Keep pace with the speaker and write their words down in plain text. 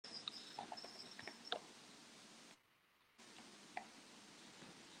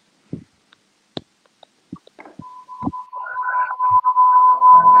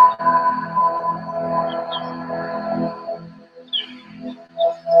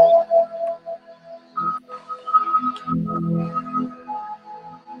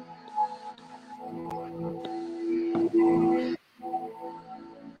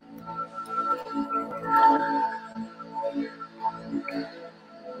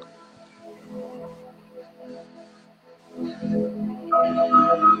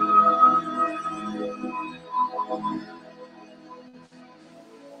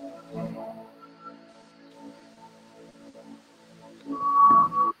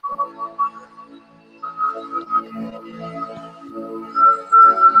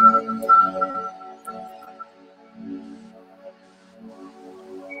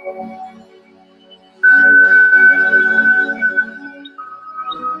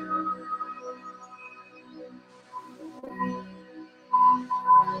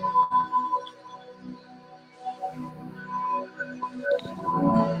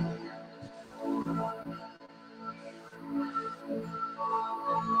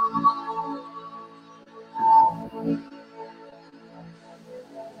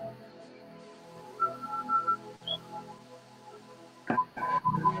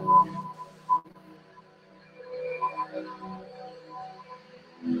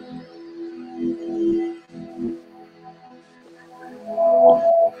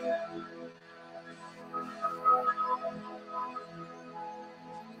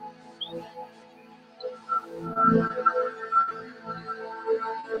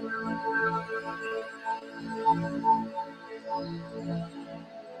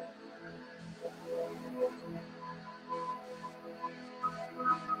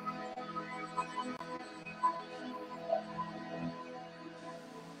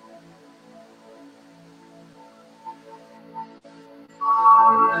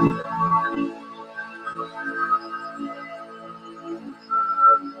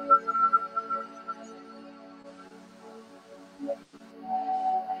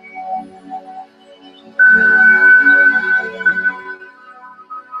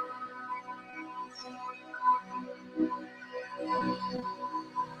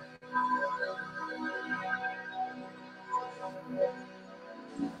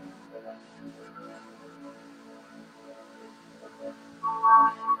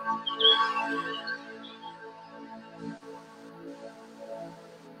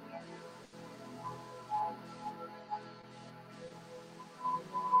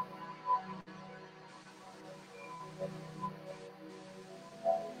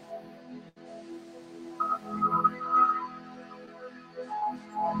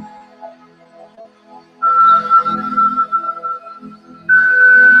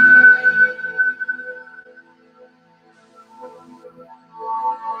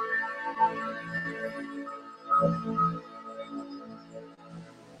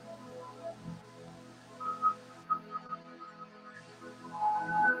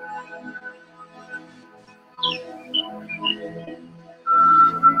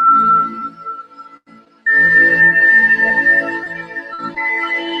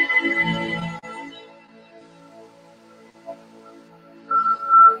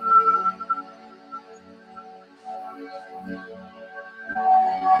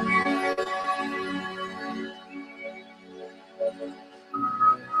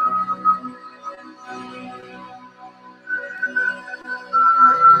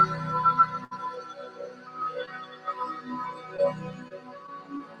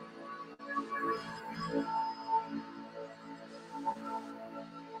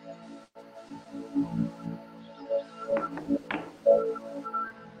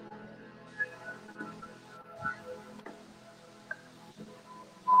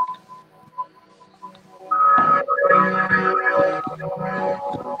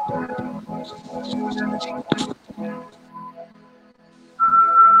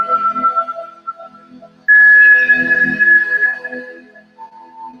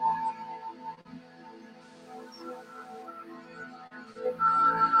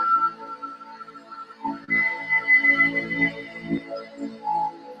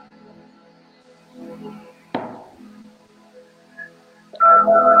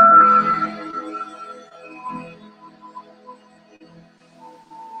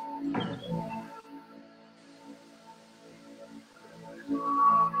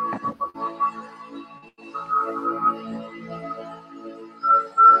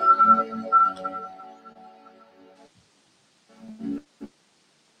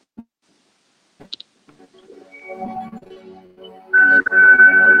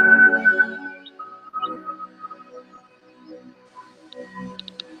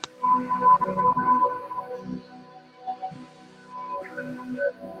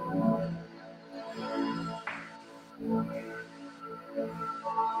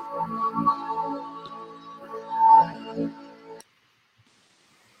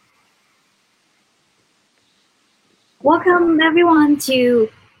Welcome everyone to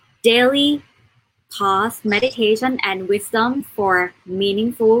Daily Pause Meditation and Wisdom for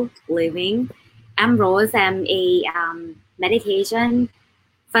Meaningful Living. I'm Rose. I'm a meditation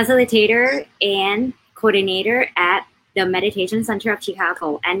facilitator and coordinator at the Meditation Center of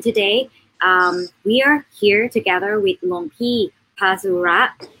Chicago. And today we are here together with Longpi Pasura,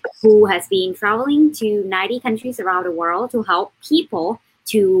 who has been traveling to 90 countries around the world to help people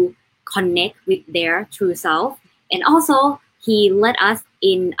to connect with their true self. And also, he led us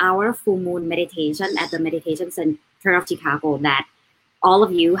in our full moon meditation at the Meditation Center of Chicago that all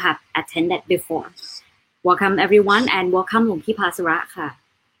of you have attended before. Welcome everyone, and welcome Longpi Pasura ค่ะ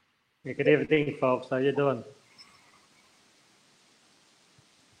Good evening, folks. How you doing?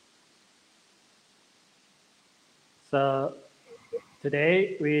 So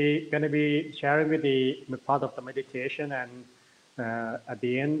today we're going to be sharing with the part of the meditation, and at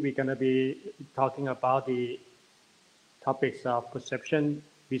the end we're going to be talking about the topics of perception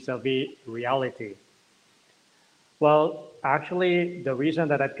vis-a-vis reality. Well, actually, the reason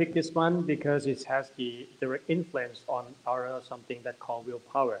that I picked this one because it has the direct influence on our something that called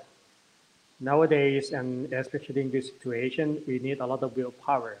willpower. Nowadays, and especially in this situation, we need a lot of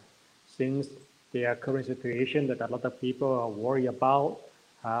willpower since the current situation that a lot of people are worried about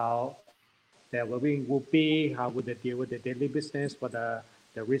how their well-being will be, how would they deal with their daily business, what the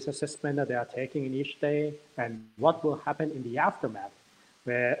risk assessment that they are taking in each day, and what will happen in the aftermath,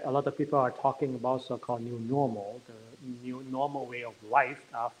 where a lot of people are talking about so-called new normal, the new normal way of life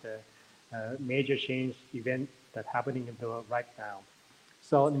after major change event that's happening in the world right now.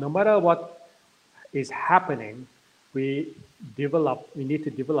 So no matter what is happening, we need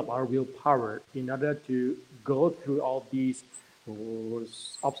to develop our willpower in order to go through all these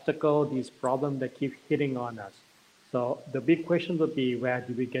obstacles, these problems that keep hitting on us. So the big question would be, where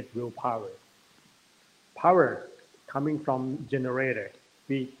do we get willpower? Power coming from generator.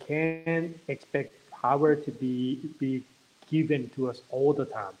 We can't expect power to be given to us all the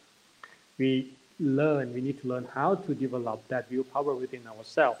time. We need to learn how to develop that willpower within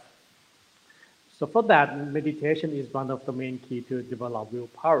ourselves. So for that, meditation is one of the main key to develop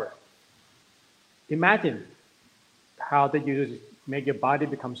willpower. Imagine how that you make your body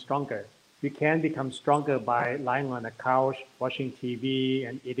become stronger. You can become stronger by lying on a couch, watching TV,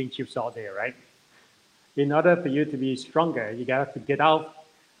 and eating chips all day, right? In order for you to be stronger, you got to get out.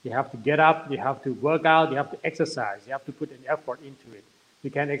 You have to get up. You have to work out. You have to exercise. You have to put an effort into it.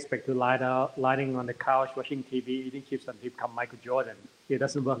 You can't expect to lie down, lying on the couch, watching TV, eating chips, and become Michael Jordan. It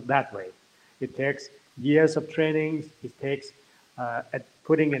doesn't work that way. It takes years of trainings. It takes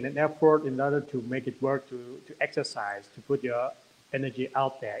putting in an effort in order to make it work, to exercise, to put your energy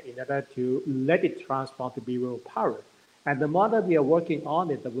out there, in order to let it transform to be willpower. And the more that we are working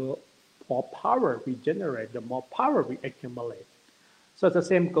on it, the more power we generate, the more power we accumulate. So the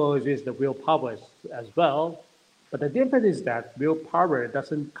same goes with the willpower as well. But the difference is that willpower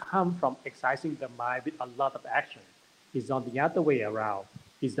doesn't come from exercising the mind with a lot of action. It's on the other way around.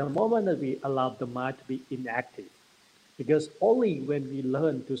 It's the moment that we allow the mind to be inactive. Because only when we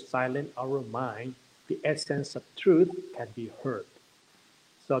learn to silence our mind, the essence of truth can be heard.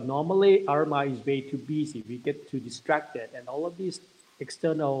 So normally our mind is way too busy. We get too distracted, and all of these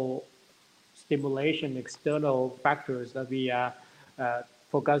external stimulation, external factors that we are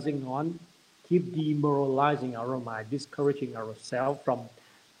focusing on keep demoralizing our mind, discouraging ourselves from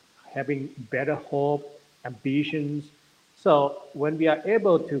having better hope, ambitions. So when we are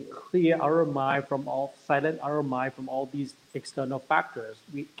able to clear our mind from all, silence our mind from all these external factors,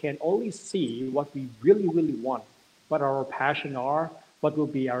 we can only see what we really, really want, what our passion are, what will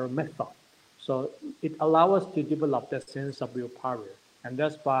be our method. So it allows us to develop that sense of willpower. And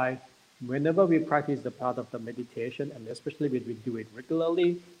that's why whenever we practice the part of the meditation, and especially when we do it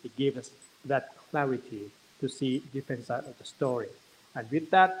regularly, it gives us that clarity to see different sides of the story. And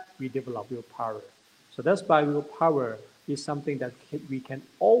with that, we develop willpower. So that's why willpower is something that we can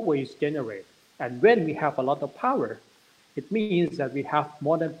always generate. And when we have a lot of power, it means that we have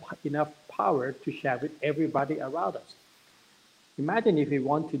more than enough power to share with everybody around us. Imagine if we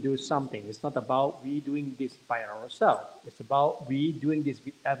want to do something, it's not about we doing this by ourselves. It's about we doing this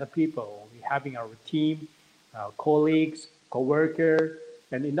with other people. We having our team, our colleagues, co-worker,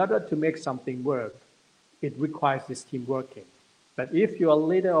 and in order to make something work, it requires this team working. But if you are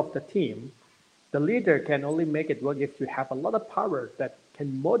leader of the team, the leader can only make it work if you have a lot of power that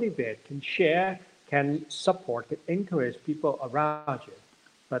can motivate, can share, can support, can encourage people around you.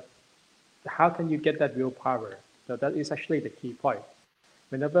 But how can you get that willpower? So that is actually the key point.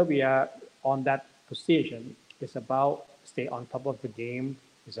 Whenever we are on that position, it's about stay on top of the game.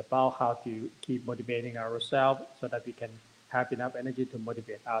 It's about how to keep motivating ourselves so that we can have enough energy to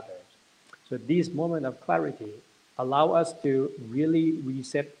motivate others. So these moments of clarity allow us to really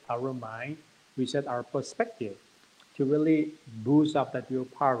reset our mind, reset our perspective, to really boost up that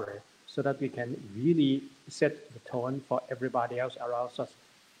willpower so that we can really set the tone for everybody else around us,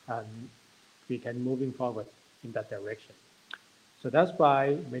 and we can moving forward in that direction. So that's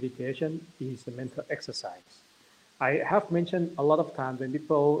why meditation is a mental exercise. I have mentioned a lot of times when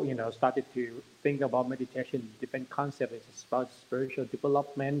people, started to think about meditation, different concepts. It's about spiritual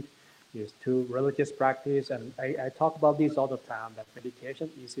development, it's to religious practice, and I talk about this all the time. That meditation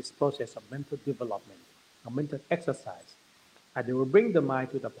is this process of mental development, a mental exercise, and it will bring the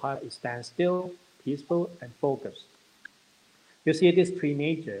mind to the point it stands still, peaceful, and focused. You see this three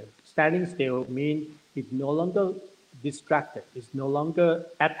nature. Standing still means it's no longer distracted. It's no longer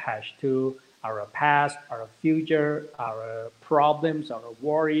attached to our past, our future, our problems, our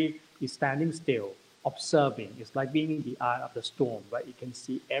worry. It's standing still, observing. It's like being in the eye of the storm, where you can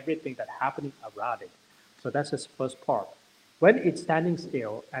see everything that's happening around it. So that's the first part. When it's standing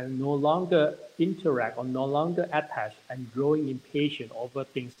still and no longer interact or no longer attached and growing impatient over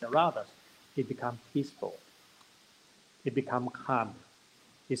things around us, it becomes peaceful. It becomes calm.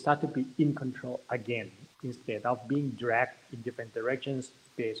 It starts to be in control again instead of being dragged in different directions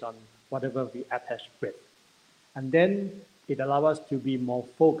based on whatever we attach with. And then it allows us to be more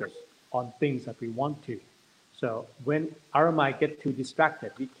focused on things that we want to. So when our mind gets too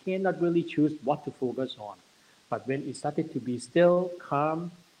distracted, we cannot really choose what to focus on. But when it started to be still,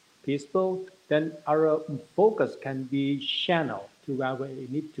 calm, peaceful, then our focus can be channeled to wherever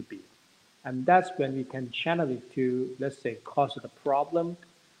it needs to be. And that's when we can channel it to, let's say, cause of the problem,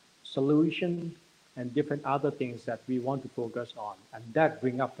 solution, and different other things that we want to focus on. And that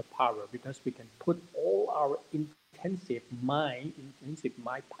bring up the power because we can put all our intensive mind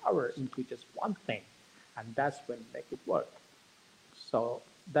power into just one thing. And that's when make it work. So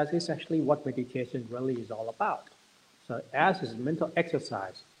that is actually what meditation really is all about. So as is mental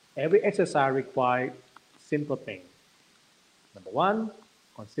exercise, every exercise requires simple things. Number one,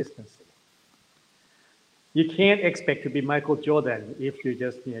 consistency. You can't expect to be Michael Jordan if you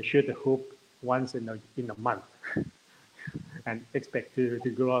just shoot the hoop once in a month and expect to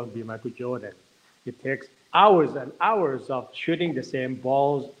go out and be Michael Jordan. It takes hours and hours of shooting the same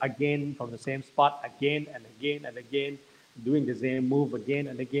balls again from the same spot again and again and again, doing the same move again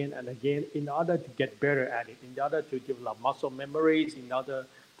and again and again in order to get better at it, in order to develop muscle memories, in order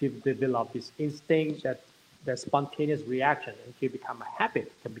to develop this instinct that spontaneous reaction and to become a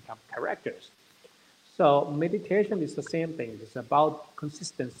habit, can become characters. So meditation is the same thing. It's about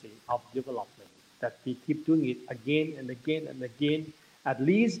consistency of development, that we keep doing it again and again and again, at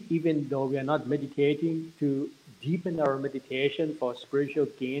least even though we are not meditating to deepen our meditation for spiritual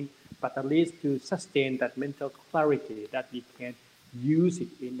gain, but at least to sustain that mental clarity that we can use it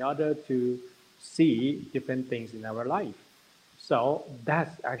in order to see different things in our life. So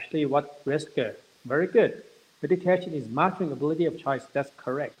that's actually what Wesker, very good. Meditation is mastering ability of choice. That's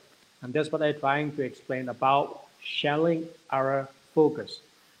correct. And that's what I'm trying to explain about shelling our focus.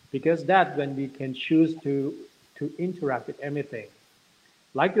 Because that when we can choose to interact with anything.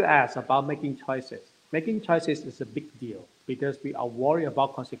 Like you asked about making choices. Making choices is a big deal because we are worried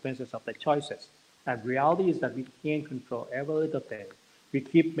about consequences of the choices. And reality is that we can't control every little thing. We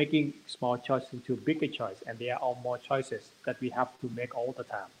keep making small choices into bigger choice, and there are more choices that we have to make all the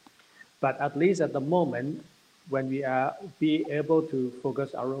time. But at least at the moment, when we are be able to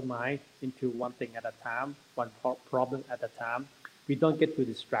focus our mind into one thing at a time, one problem at a time, we don't get too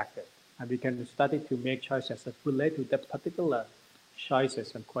distracted, and we can study to make choices that relate to that particular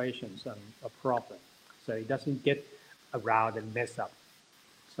choices and questions and a problem, so it doesn't get around and mess up.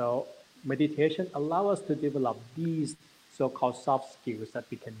 So meditation allows us to develop these so-called soft skills that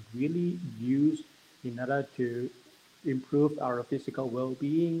we can really use in order to improve our physical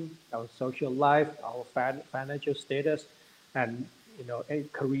well-being, our social life, our financial status, and a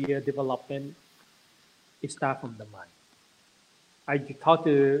career development. It starts from the mind. I talk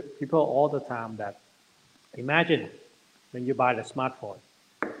to people all the time that imagine when you buy the smartphone.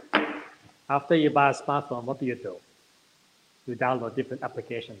 After you buy a smartphone, what do? You download different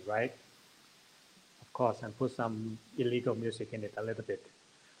applications, right? Of course, and put some illegal music in it a little bit.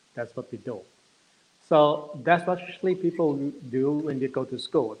 That's what we do. So that's what usually people do when they go to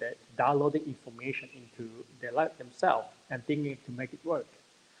school. They're downloading information into their life themselves and thinking to make it work.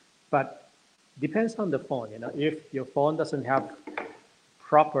 But depends on the phone. If your phone doesn't have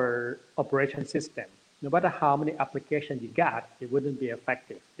proper operation system, no matter how many applications you got, it wouldn't be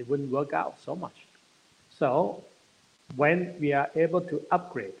effective. It wouldn't work out so much. So when we are able to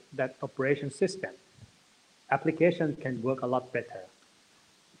upgrade that operation system, application can work a lot better.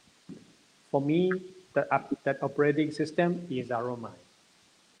 For me, that operating system is our mind.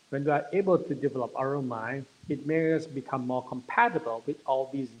 When we are able to develop our mind, it makes us become more compatible with all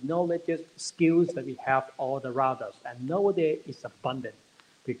these knowledge, skills that we have all around us. And nowadays, it's abundant.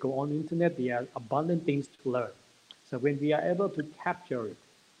 We go on the internet, there are abundant things to learn. So when we are able to capture it,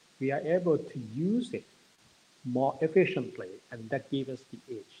 we are able to use it more efficiently, and that gives us the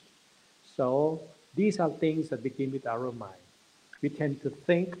edge. So these are things that begin with our mind. We tend to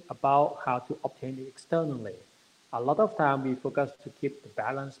think about how to obtain it externally. A lot of time we focus to keep the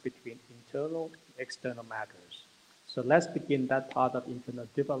balance between internal and external matters. So let's begin that part of internal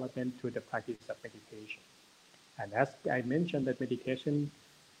development through the practice of meditation. And as I mentioned, that meditation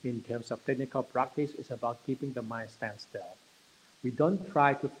in terms of technical practice is about keeping the mind stand still. We don't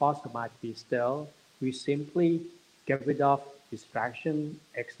try to force the mind to be still. We simply get rid of distraction,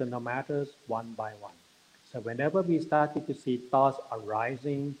 external matters one by one. So whenever we started to see thoughts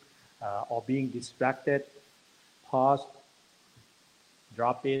arising, or being distracted, pause,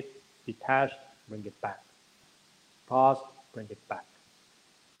 drop it, detach, bring it back. Pause, bring it back.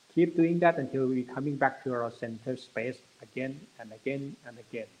 Keep doing that until we're coming back to our center space again and again and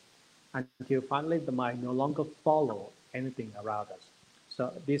again, until finally the mind no longer follow anything around us.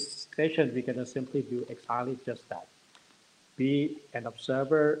 So this session, we're going to simply do exactly just that. Be an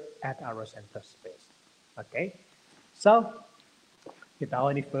observer at our center space. Okay? So without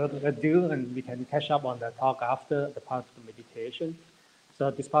any further ado, and we can catch up on the talk after the part of the meditation.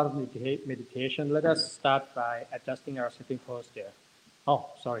 So this part of meditation, let us start by adjusting our sitting posture.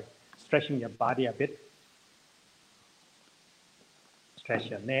 Oh, sorry, stretching your body a bit. Stretch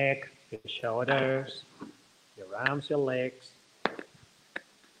your neck, your shoulders, your arms, your legs.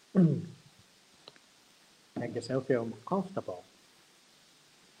 Make yourself feel comfortable.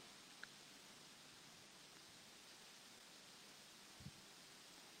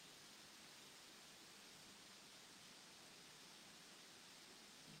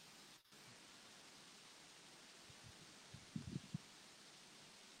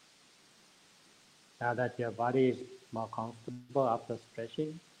 Now that your body is more comfortable after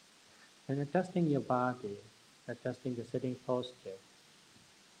stretching, and adjusting your body, adjusting the sitting posture,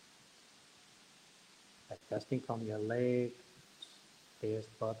 adjusting from your legs, place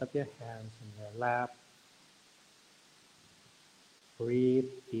both of your hands in your lap. Breathe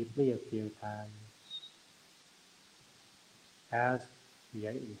deeply a few times. As we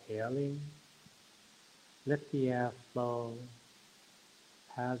are inhaling, let the air flow,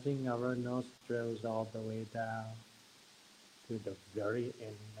 passing our nostrils all the way down to the very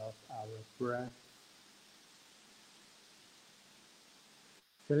end of our breath,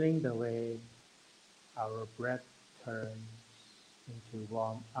 feeling the way our breath turns into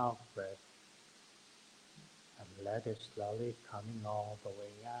warm out breath, and let it slowly coming all the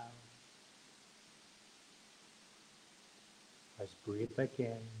way out. Let's breathe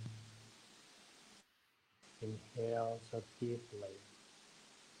again. Inhale so deeply,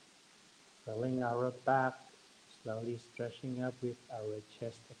 filling our back, slowly stretching up with our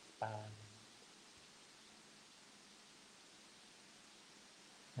chest expand.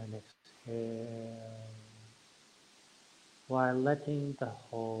 And exhale, while letting the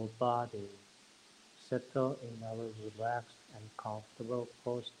whole body settle in our relaxed and comfortable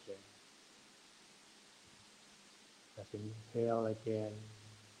posture. Let's inhale again.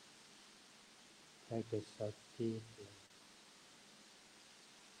 Take it so deeply.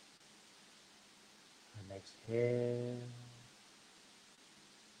 And exhale,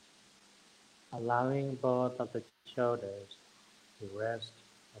 allowing both of the shoulders to rest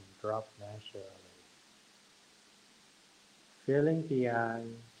and drop naturally. Feeling the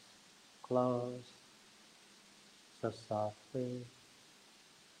eyes close so softly,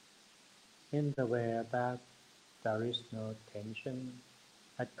 in the way that there is no tension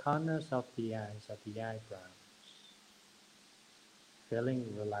at corners of the eyes or the eyebrows. Feeling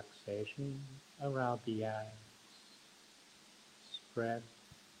relaxation around the eyes, spread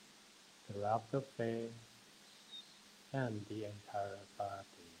throughout the face and the entire body.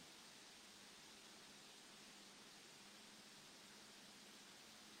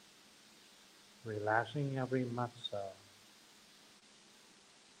 Relaxing every muscle.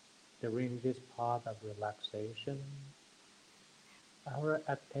 During this part of relaxation, our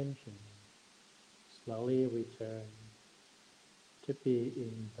attention slowly returns to be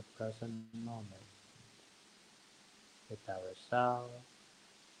in the present moment with ourselves.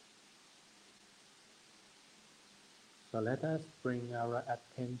 So let us bring our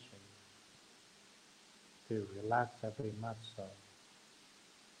attention to relax every muscle,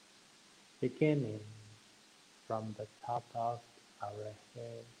 beginning from the top of our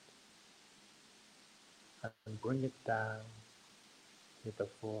head and bring it down to the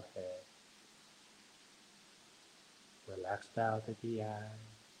forehead. Relax down to the eyes,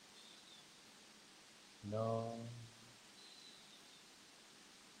 nose,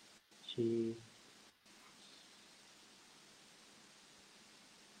 cheek.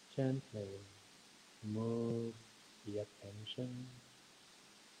 Gently move the attention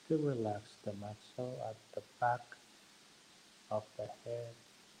to relax the muscle at the back of the head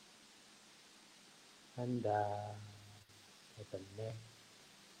and down to the neck.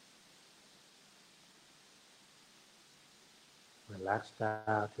 Relax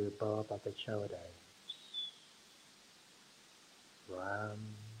down to both of the shoulders, arms,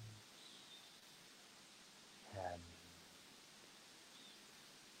 hands,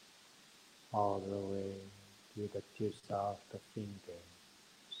 all the way to the tips of the fingers.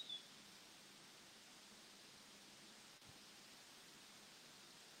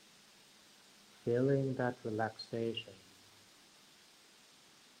 Feeling that relaxation,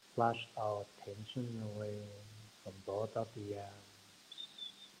 flush out tension away from both of the arms.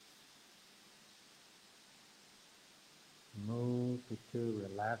 Move to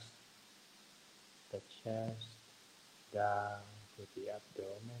relax the chest down to the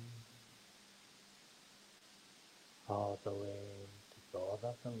abdomen, all the way to both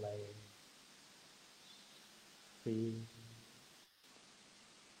of the legs, feet,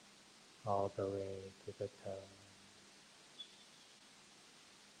 all the way to the toes.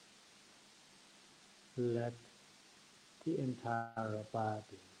 Let the entire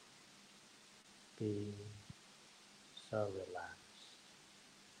body be so relaxed.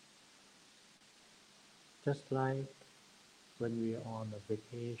 Just like when we are on a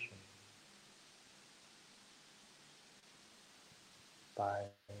vacation, by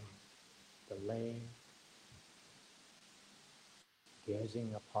the lake,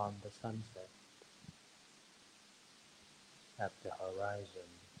 gazing upon the sunset at the horizon,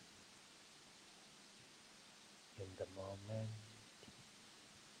 in the moment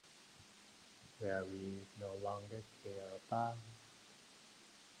where we no longer care about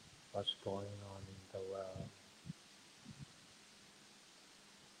what's going on in the world,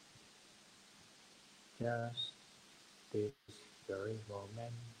 just this very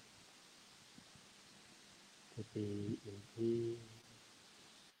moment to be in peace,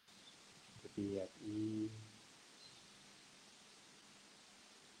 to be at ease,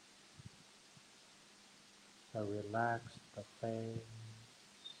 so relax the face,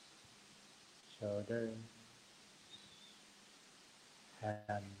 shoulders,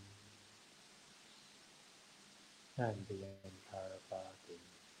 hands, and the entire body.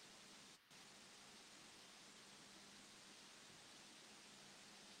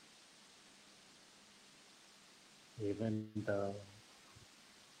 Even though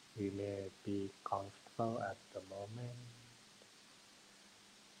we may be comfortable at the moment,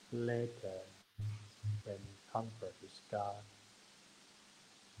 later when comfort is gone,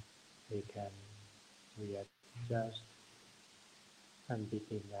 we can readjust and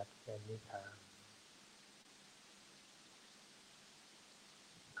begin at any time.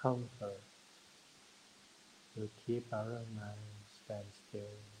 Comfort will keep our mind stand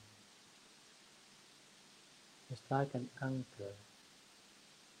still. It's like an anchor,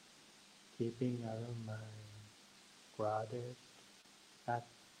 keeping our mind grounded at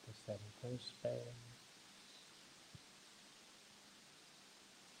the center space.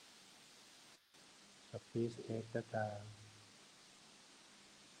 So please take the time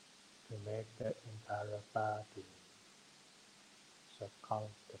to make the entire body so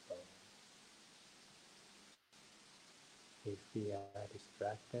comfortable. If we are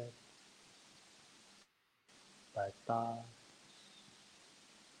distracted by thoughts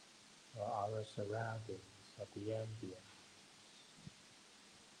or our surroundings or the ambient,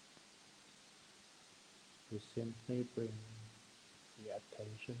 we simply bring the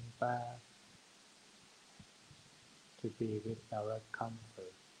attention back to be with our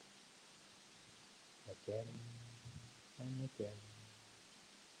comfort again and again.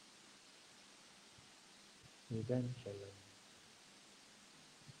 Eventually,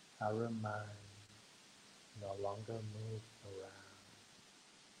 our mind no longer moves around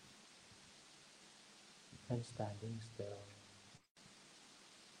and standing still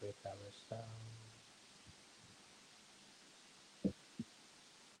with ourselves.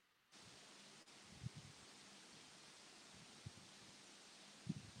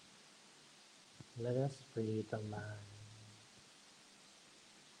 Let us free the mind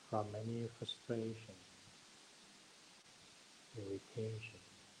from any frustration, irritation,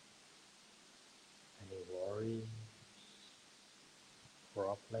 any worries,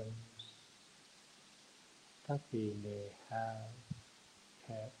 problems that we may have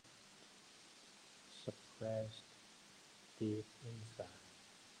kept suppressed deep inside.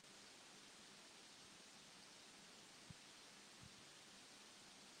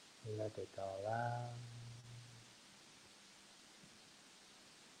 Let it all out,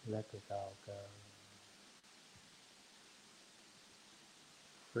 let it all go.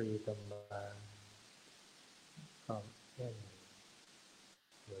 Free the mind from any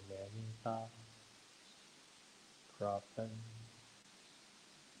remaining thoughts, problems,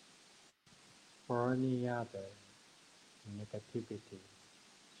 or any other negativity,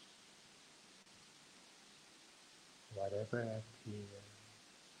 whatever appears.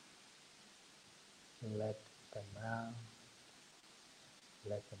 Let them out,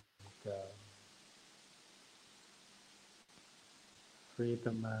 let them go. Free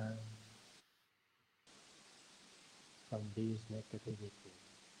the mind from these negativity.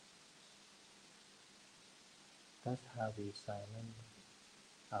 That's how we silence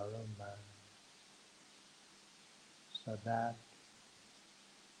our mind so that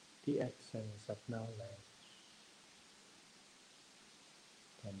the essence of knowledge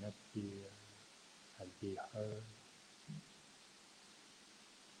can appear and be heard.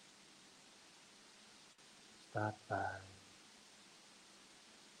 Start by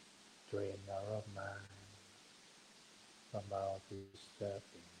drain our mind from our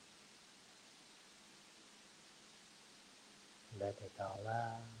disturbing. Let it all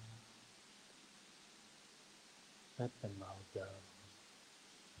out. Let them all go.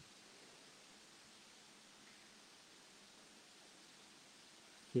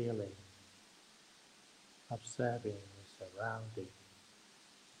 Feeling, observing the surroundings,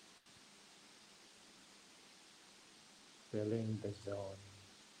 feeling the zone,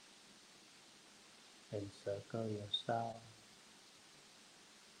 encircle yourself,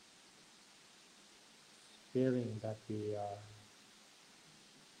 feeling that we are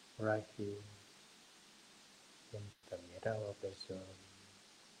right here in the middle of the zone.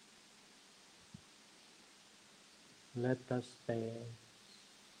 Let the space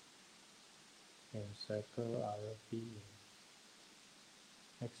encircle our being,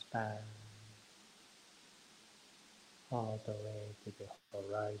 expand all the way to the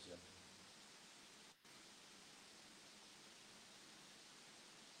horizon.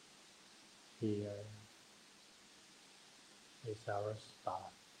 Here is our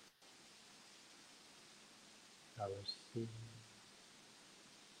spot, our sea,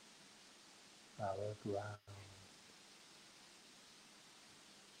 our ground,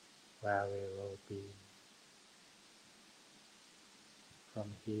 where we will be from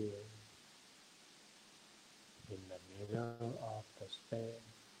here in the middle of the space.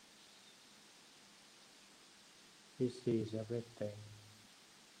 We see everything.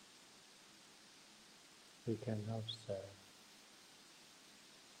 We can observe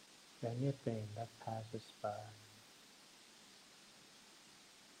anything that passes by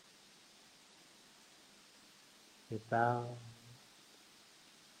without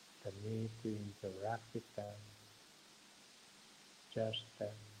the need to interact with them, judge them,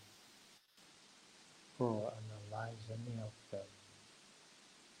 or analyze any of them.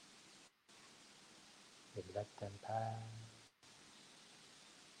 We let them pass,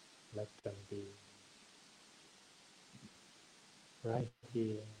 let them be. Right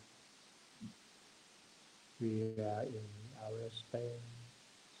here, we are in our space,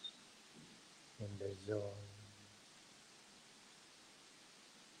 in the zone,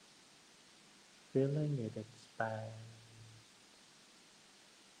 feeling it expand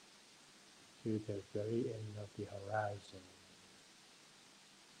to the very end of the horizon.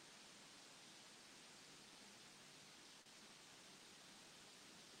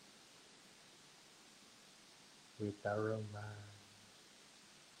 With our mind,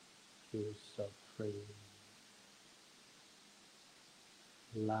 feel so free,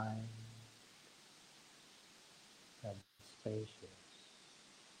 light and spacious.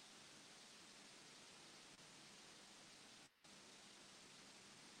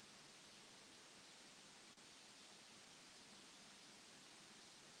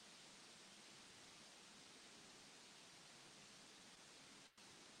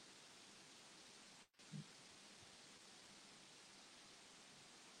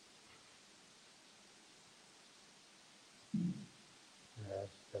 As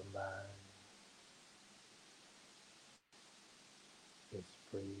the mind is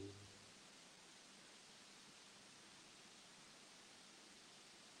free,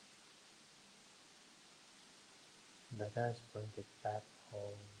 let us bring it back home,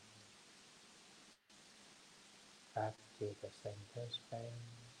 back to the center space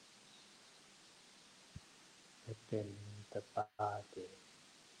within the body,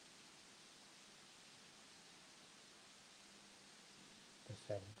 the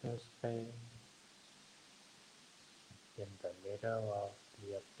center space in the middle of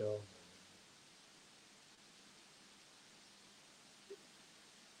the abdomen.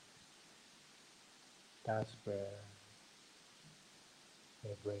 That's where we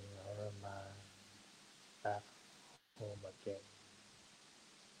bring our mind back home again.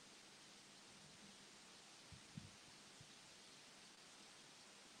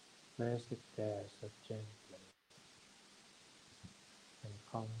 Place it there so gently and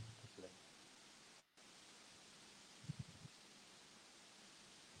comfortably.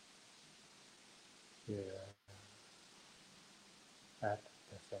 Here at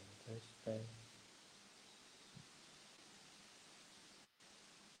the center space,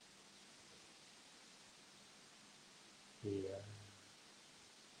 here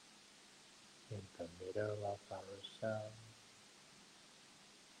in the middle middle of ourselves,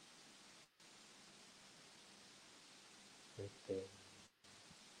 within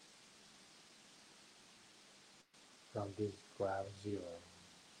from this ground zero,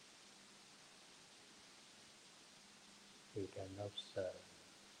 we can observe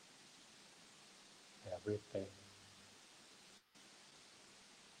everything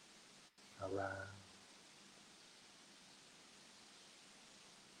around.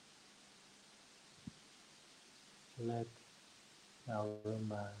 Let our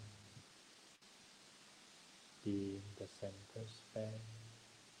mind be in the center space.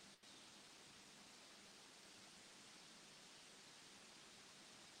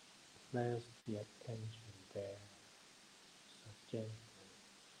 Place the attention there so gently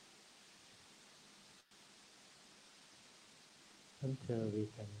until we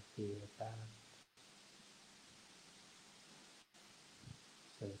can feel that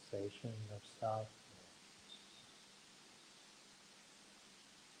sensation of softness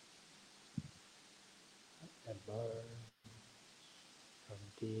emerge from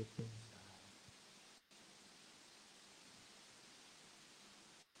deep inside,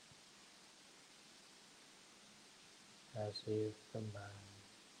 as if the mind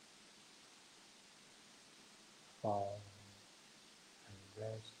falls and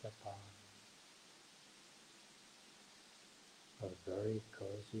rests upon a very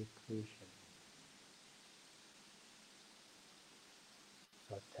cozy cushion,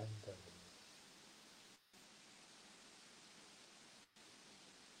 so tenderly.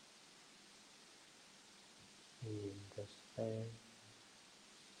 In the space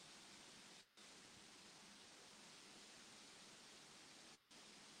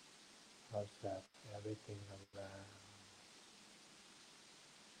observe everything around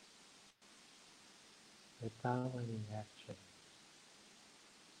without any action.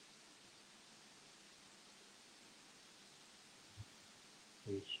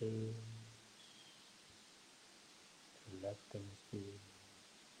 We choose to let things be,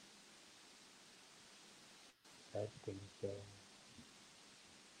 let things go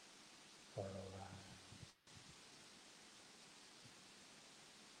for a while.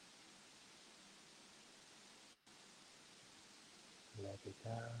 Let it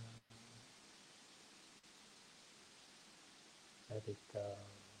out, let it go.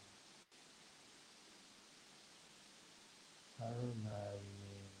 Our mind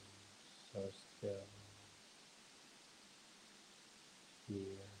remains so still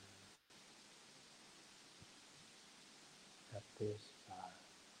here at this spot.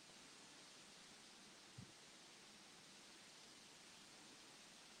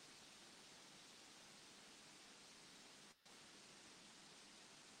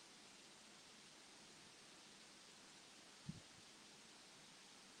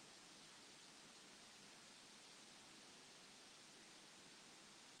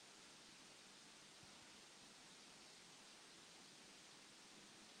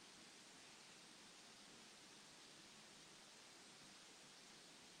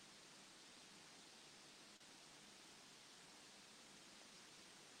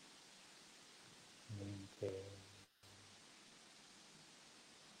 Maintain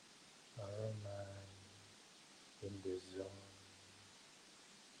our mind in this zone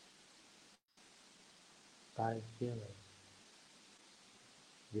by feeling,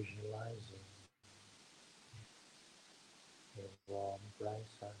 visualizing a warm, bright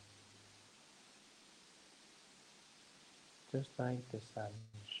sun, just like the sun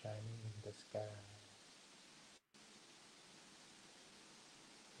shining in the sky.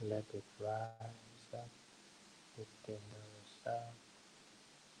 Let it rise up within ourselves.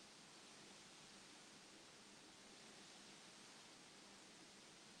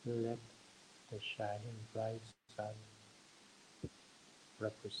 Let the shining bright sun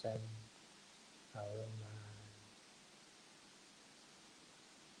represent our mind.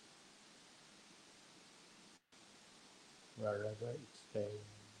 Wherever it stays,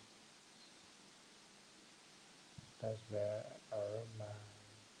 that's where our mind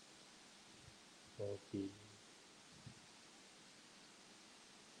will be.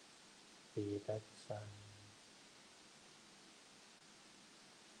 Be that sun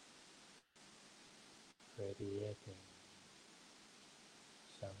radiating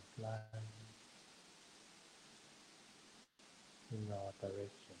sunlight in all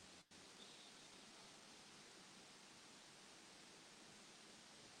directions.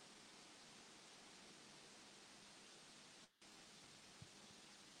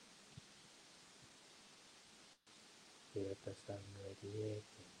 Feel the sun radiating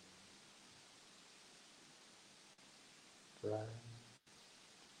bright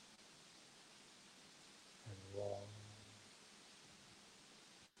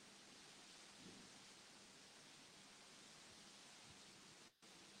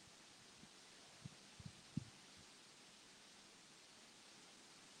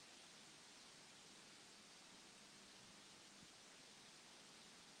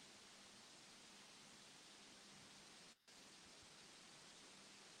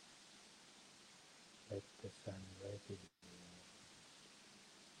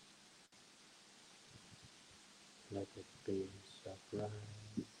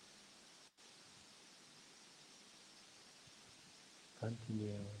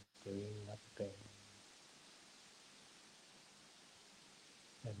continue doing nothing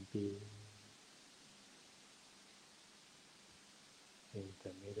and be in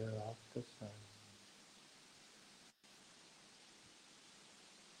the middle of the sun,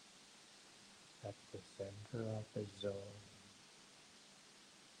 at the center of the zone.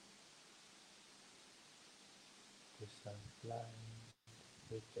 The sunlight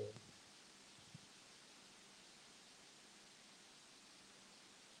with it,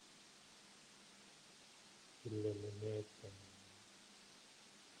 illuminating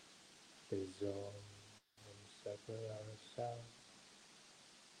the zone and separate ourselves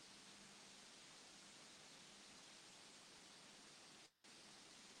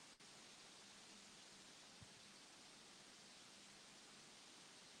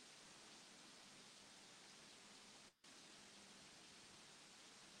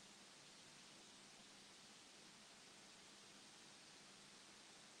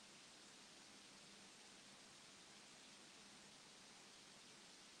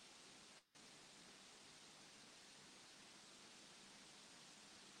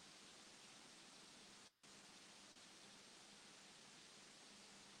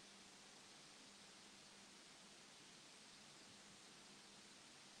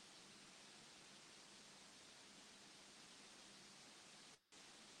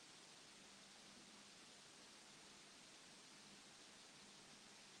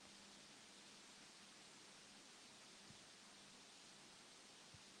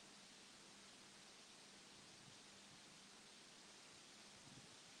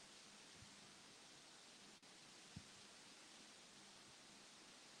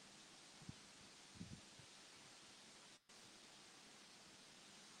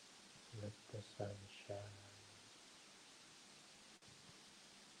let the sun shine.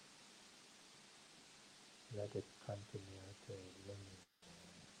 Let it continue to illuminate.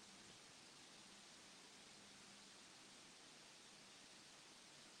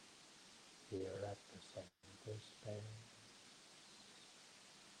 Here at the center space,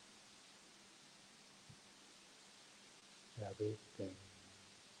 everything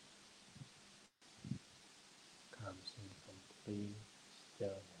comes in complete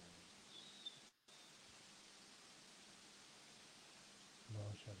stillness,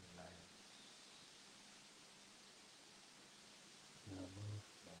 motionless, no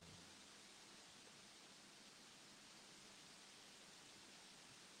movement.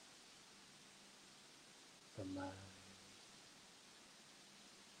 The mind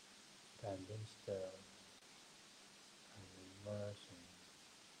standing still and immersing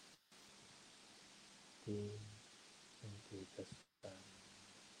deep into the sun,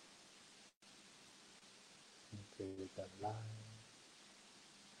 into the light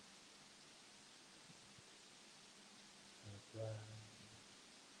of life.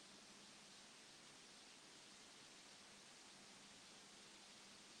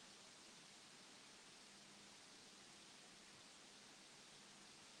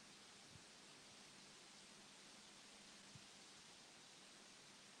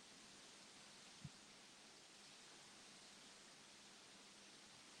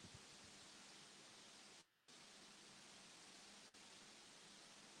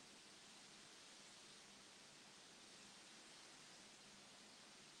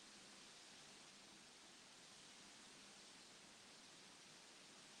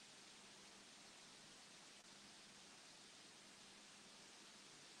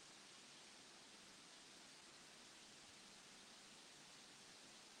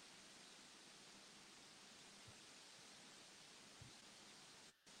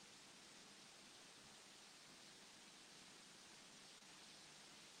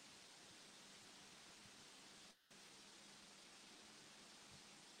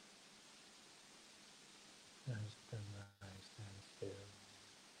 As the mind stands still,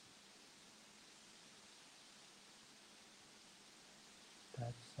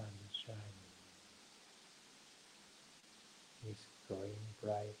 that sun is shining, is growing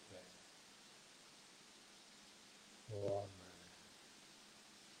brighter, warmer,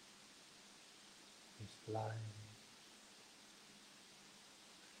 its light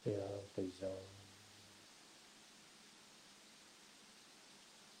fills the zone,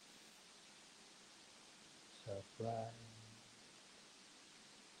 so bright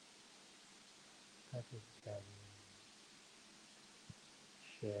that it can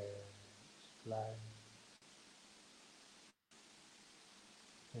share its light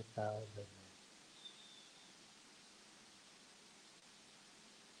without limits.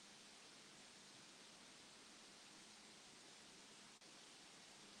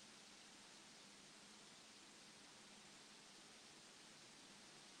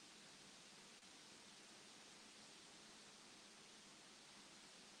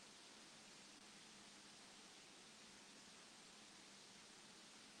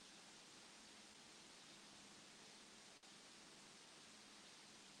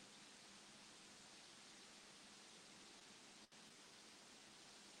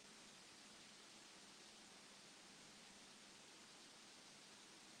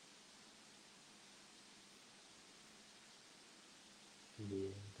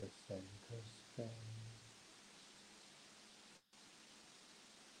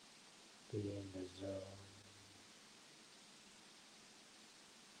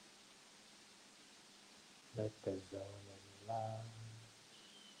 let the zone enlarge.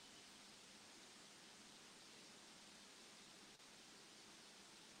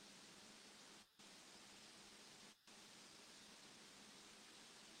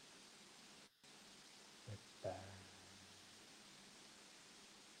 Expand.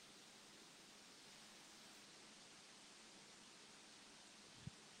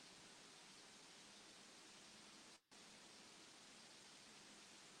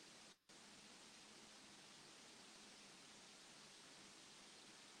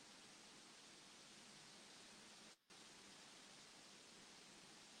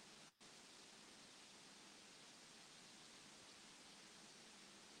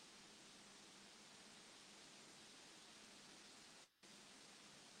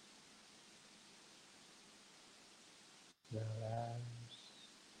 Whereas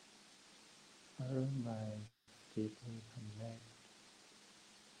our mind deeply connect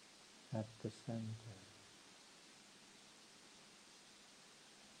at the center,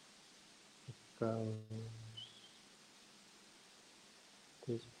 it grows.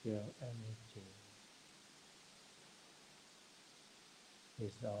 This pure energy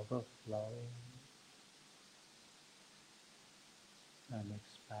is overflowing and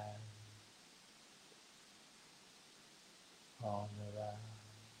expands all around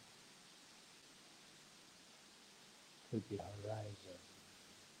to the horizon.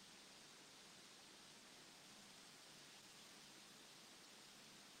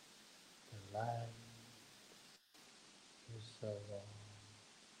 The light is so warm,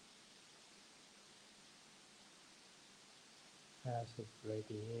 as if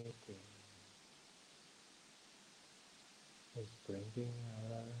radiating, is bringing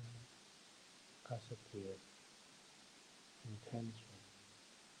our positive intention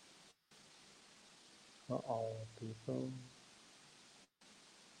for all people,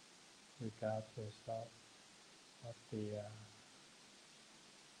 regardless of what they are,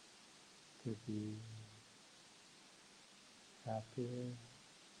 to be happier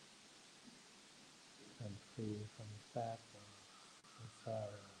and free from sadness and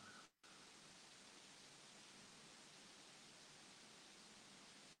sorrow.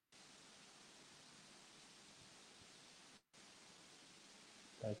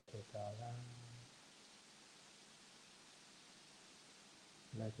 Let it all out,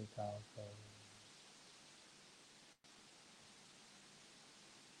 let it all go.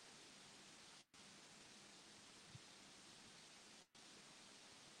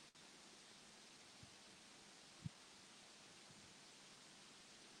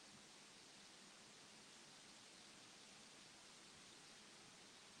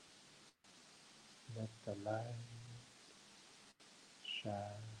 Let the light shine.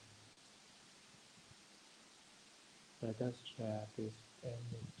 Let us share this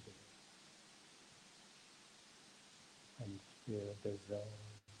energy and fill the zone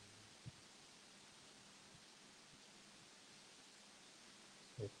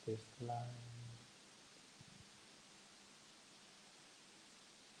with this light.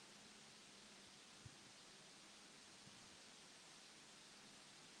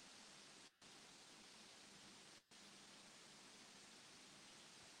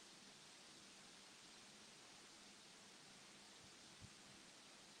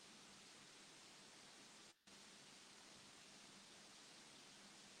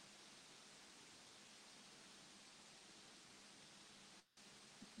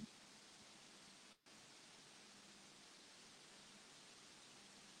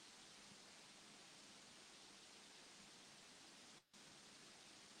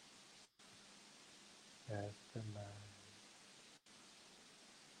 As the mind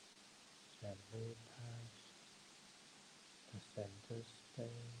gently touch the center space,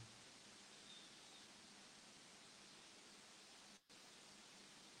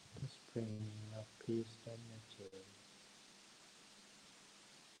 the spring of peace energy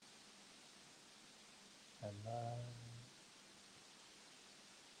and love,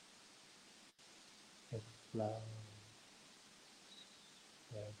 it flows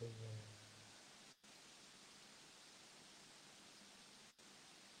everywhere,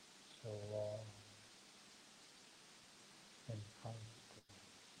 so warm and comfortable.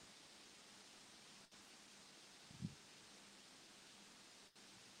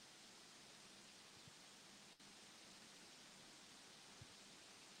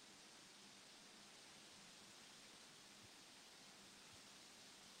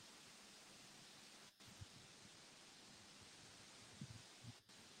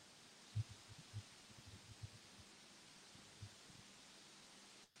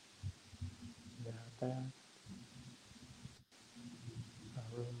 Now that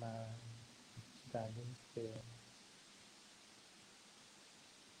our mind standing still.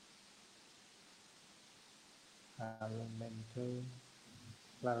 Our mental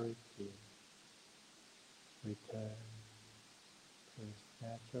clarity return to its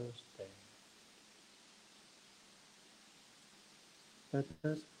natural state. Let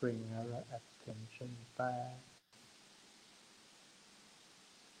us bring our attention back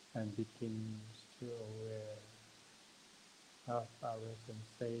and begin to aware of our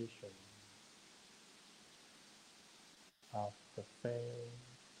sensation of the face,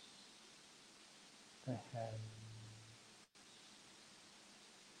 the hands,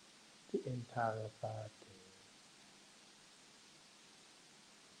 the entire body,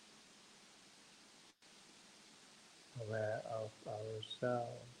 aware of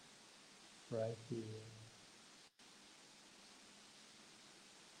ourselves right here,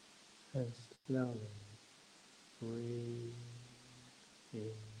 and slowly breathe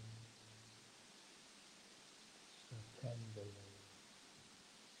in so tenderly,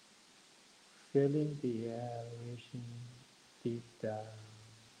 feeling the air reaching deep down,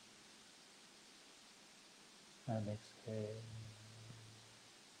 and exhale.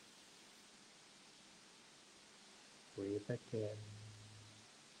 Breathe again.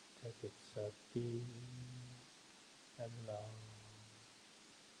 Take it so deep and long,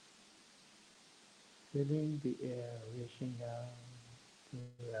 feeling the air reaching out to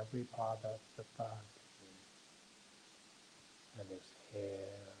every part of the body, and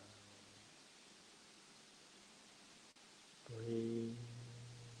exhale. Breathe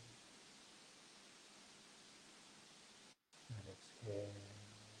and exhale.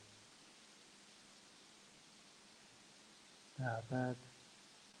 Now that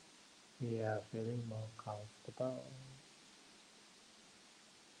we are feeling more comfortable,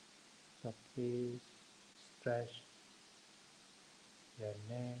 so please stretch your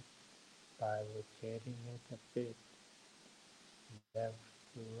neck by rotating it a bit left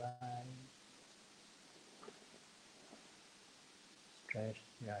to right. Stretch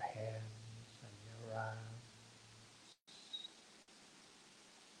your hands and your arms,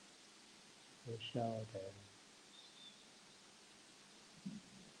 your shoulders,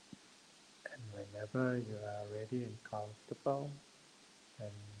 and whenever you are ready and comfortable,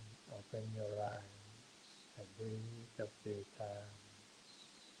 then open your eyes and breathe a few times.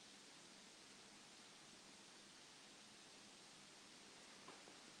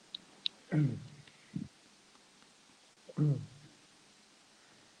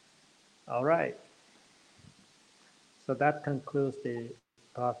 All right, so that concludes the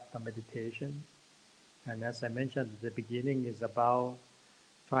part of the meditation. And as I mentioned at the beginning, is about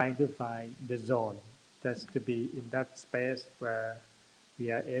trying to find the zone that's to be in that space where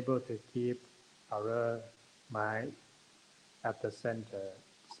we are able to keep our mind at the center,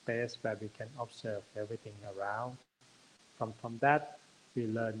 space where we can observe everything around. From that, we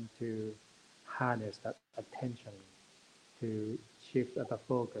learn to harness that attention, to shift the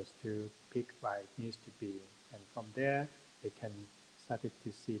focus, to pick where it needs to be. And from there, we can start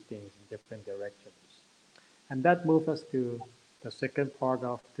to see things in different directions. And that moves us to the second part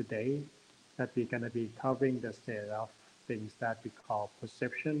of today, that we're going to be covering the set of things that we call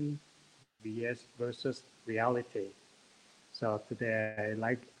perception versus reality. So today I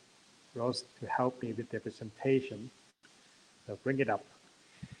like Rose to help me with the presentation. So bring it up.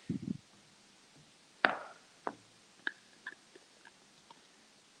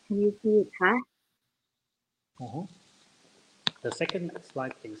 Can you see it, huh? Mhm. The second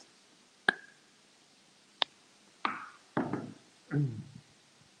slide, please.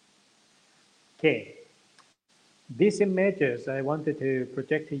 Okay. These images, I wanted to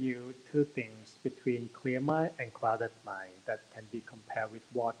project to you two things between clear mind and clouded mind that can be compared with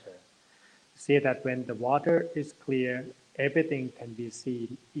water. See that when the water is clear, everything can be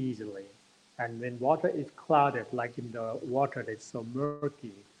seen easily. And when water is clouded, like in the water that's so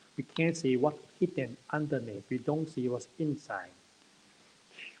murky, we can't see what's hidden underneath. We don't see what's inside.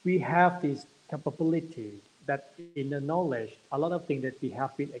 We have this capability that in the knowledge, a lot of things that we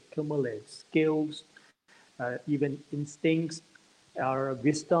have been accumulated, skills, even instincts, our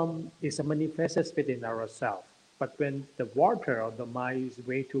wisdom is manifested within ourselves. But when the water or the mind is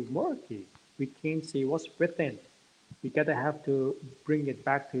way too murky, we can't see what's within. We gotta have to bring it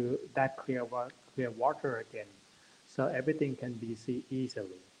back to that clear water again, so everything can be seen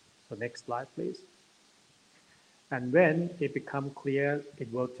easily. So next slide, please. And when it becomes clear,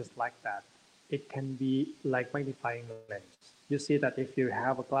 it works just like that. It can be like magnifying lens. You see that if you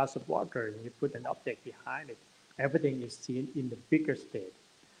have a glass of water and you put an object behind it, everything is seen in the bigger state.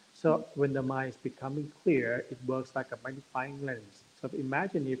 So when the mind is becoming clear, it works like a magnifying lens. So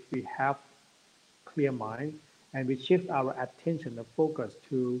imagine if we have clear mind, and we shift our attention and focus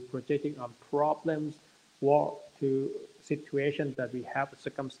to projecting on problems or to situations that we have,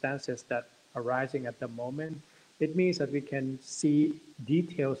 circumstances that are arising at the moment. It means that we can see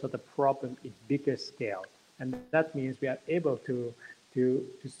details of the problem in bigger scale, and that means we are able to to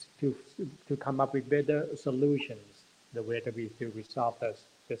to come up with better solutions the way that we to resolve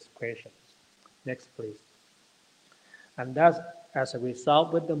those questions. Next, please. And thus, as a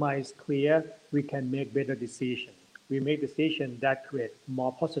result, when the mind is clear, we can make better decisions. We make decisions that create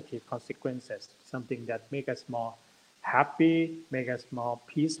more positive consequences, something that make us more happy, make us more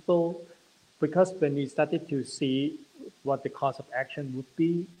peaceful. Because when we started to see what the cause of action would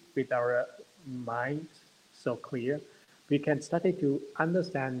be with our minds so clear, we can start to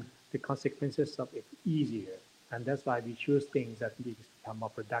understand the consequences of it easier. And that's why we choose things that become more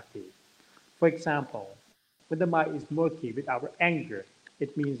productive. For example, when the mind is murky with our anger,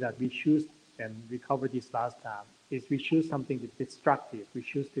 it means that we choose, and we covered this last time, is we choose something that's destructive. We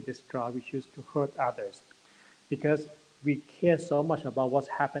choose to destroy, we choose to hurt others because we care so much about what's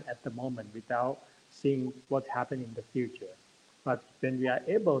happened at the moment without seeing what's happening in the future. But when we are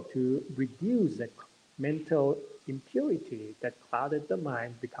able to reduce the mental impurity that clouded the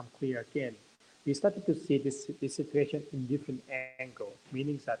mind, become clear again, we started to see this situation in different angle,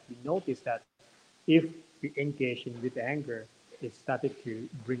 meaning that we notice that if we engage in with anger, it started to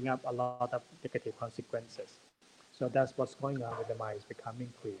bring up a lot of negative consequences. So that's what's going on with the mind is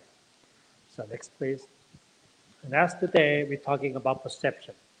becoming clear. So next, please. And as today, we're talking about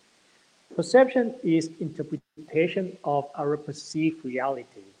perception. Perception is interpretation of our perceived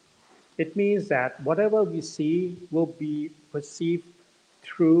reality. It means that whatever we see will be perceived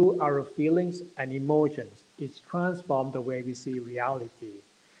through our feelings and emotions. It's transformed the way we see reality.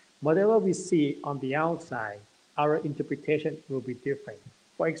 Whatever we see on the outside, our interpretation will be different.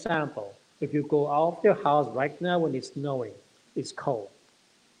 For example, if you go out of your house right now when it's snowing, it's cold.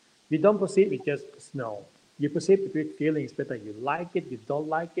 You don't perceive it just snow. You perceive it with feelings, whether you like it, you don't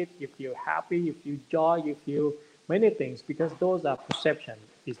like it, you feel happy, you feel joy, you feel many things, because those are perception,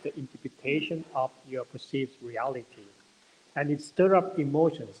 is the interpretation of your perceived reality. And it stirs up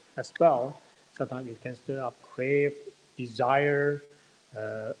emotions as well. Sometimes it can stir up crave, desire,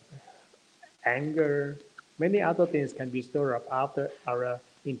 uh, anger, many other things can be stirred up after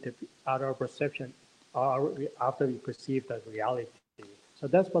our perception or after we perceive the reality. So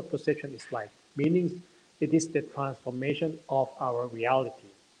that's what perception is like, meaning it is the transformation of our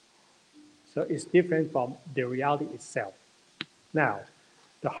reality. So it's different from the reality itself. Now,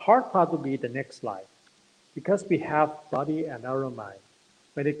 the hard part will be the next slide. Because we have body and our mind,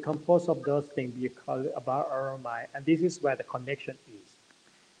 when it composed of those things, we call it about our mind, and this is where the connection is.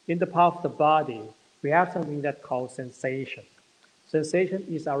 In the part of the body, we have something that called sensation. Sensation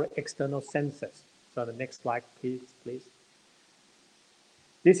is our external senses. So the next slide, please.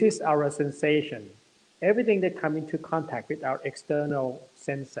 This is our sensation. Everything that comes into contact with our external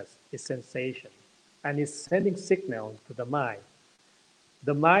senses is sensation, and it's sending signals to the mind.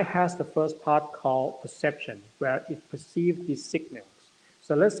 The mind has the first part called perception, where it perceives these signals.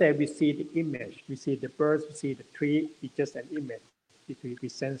 So let's say we see the image, we see the birds, we see the tree, it's just an image, we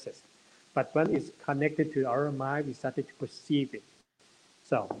sense it. But when it's connected to our mind, we started to perceive it.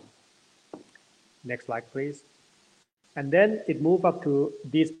 So, next slide, please. And then it moved up to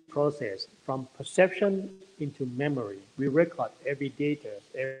this process from perception into memory. We record every details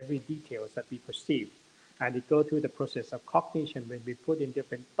that we perceive. And it goes through the process of cognition when we put in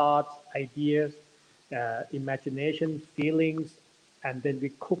different thoughts, ideas, imagination, feelings, and then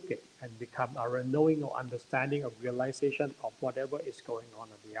we cook it and become our knowing or understanding of realization of whatever is going on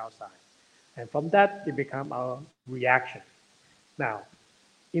the outside. And from that, it becomes our reaction. Now,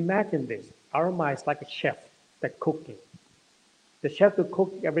 imagine this. Our mind is like a chef that cooking. The chef will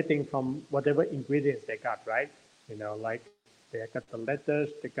cook everything from whatever ingredients they got, right? You know, like they got the lettuce,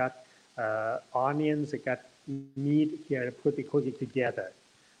 they got onions, they got meat here, put it together.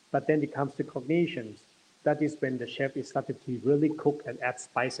 But then it comes to cognitions. That is when the chef is started to really cook and add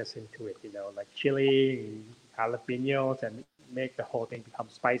spices into it, you know, like chili, jalapenos, and make the whole thing become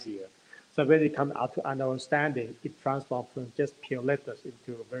spicier. So when it comes out to understanding, it transforms from just pure lettuce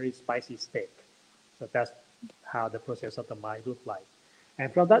into a very spicy steak. So that's how the process of the mind looks like.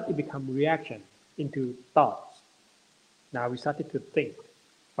 And from that, it becomes reaction into thoughts. Now we started to think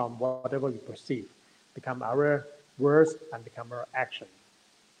from whatever we perceive, become our words and become our action.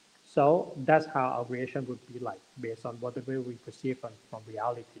 So that's how our reaction would be like, based on whatever we perceive from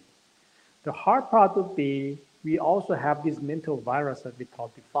reality. The hard part would be we also have this mental virus that we call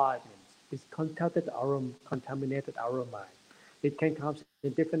defilements. It's contaminated our mind. It can come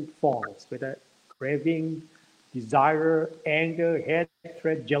in different forms, whether craving, desire, anger,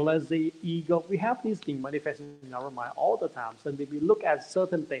 hatred, jealousy, ego. We have these things manifesting in our mind all the time. So when we look at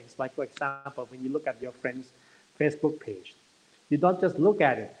certain things, like for example, when you look at your friend's Facebook page, you don't just look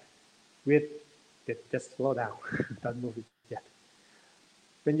at it with, just slow down, don't move it yet.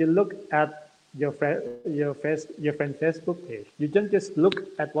 When you look at your friend's Facebook page, you don't just look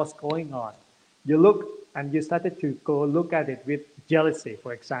at what's going on. You look and you started to go look at it with jealousy,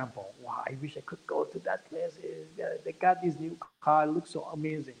 for example. Wow, I wish I could go to that place. They got this new car, it looks so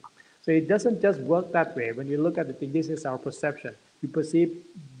amazing. So it doesn't just work that way. When you look at the thing, this is our perception. You perceive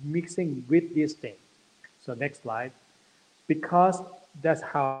mixing with this thing. So next slide. Because that's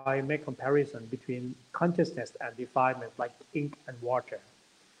how I make comparison between consciousness and defilement, like ink and water.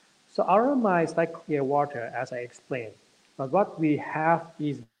 So our mind is like clear water, as I explained. But what we have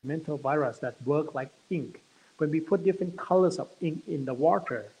is mental virus that work like ink. When we put different colors of ink in the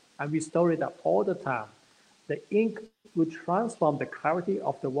water and we store it up all the time, the ink will transform the clarity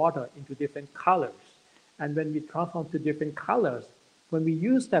of the water into different colors. And when we transform to different colors, when we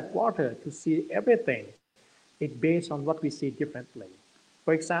use that water to see everything, it's based on what we see differently.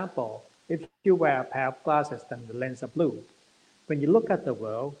 For example, if you wear a pair of glasses, then the lens are blue. When you look at the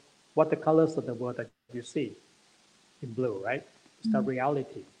world, what the colors of the world that you see? In blue, right? It's not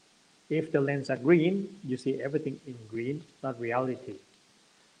reality. If the lens are green, you see everything in green, not reality.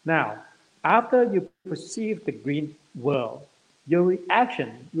 Now, after you perceive the green world, your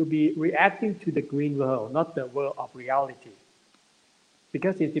reaction will be reacting to the green world, not the world of reality,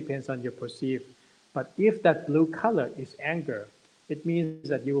 because it depends on your perceive. But if that blue color is anger, it means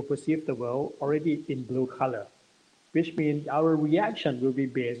that you will perceive the world already in blue color, which means our reaction will be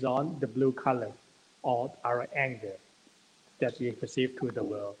based on the blue color or our anger that we perceive to the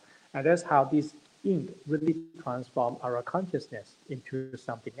world. And that's how this ink really transforms our consciousness into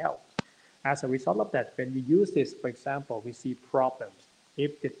something else. As a result of that, when we use this, for example, we see problems.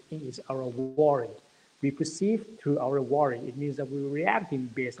 If the ink is our worry, we perceive through our worry. It means that we're reacting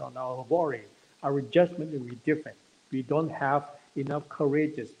based on our worry. Our judgment will be different. We don't have enough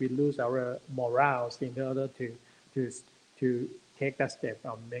courage. We lose our morals in order to take that step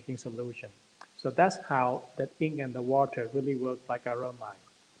of making solution. So that's how the ink and the water really work like our own mind.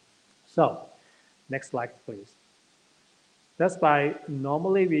 So next slide, please. That's why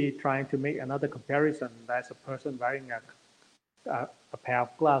normally we trying to make another comparison. That's a person wearing a pair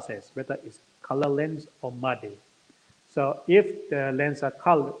of glasses, whether it's color lens or muddy. So if the lens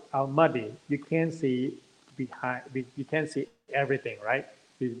are muddy, you can't see behind. You can't see everything, right?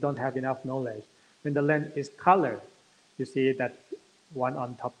 You don't have enough knowledge. When the lens is color, you see that one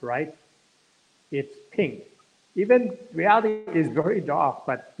on top right, it's pink. Even reality is very dark,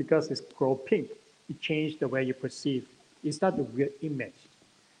 but because it's grow pink, it changed the way you perceive. It's not the real image.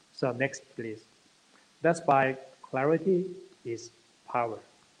 So next, please. That's why clarity is power.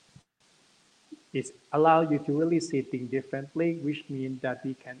 It allows you to really see things differently, which means that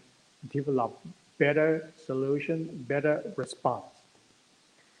we can develop better solution, better response.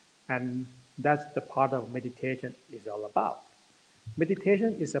 And that's the part of meditation is all about.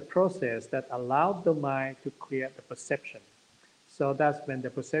 Meditation is a process that allows the mind to clear the perception. So that's when the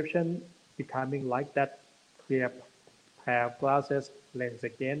perception becoming like that clear pair of glasses lens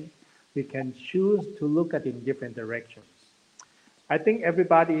again, we can choose to look at in different directions. I think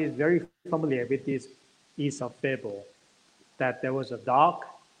everybody is very familiar with this Aesop fable that there was a dog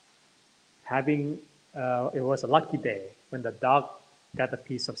having, it was a lucky day when the dog got a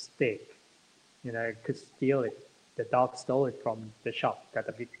piece of steak. You know, it could steal it. The dog stole it from the shop, got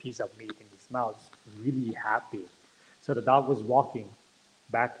a big piece of meat in his mouth, really happy. So the dog was walking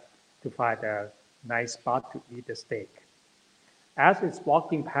back to find a nice spot to eat the steak. As it's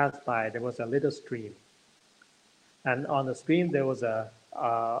walking past by, there was a little stream. And on the stream, there was a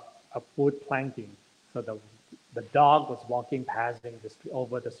food planting. So the dog was walking passing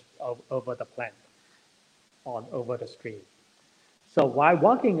over the plant, over the stream. So while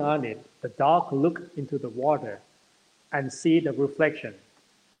walking on it, the dog looked into the water and see the reflection.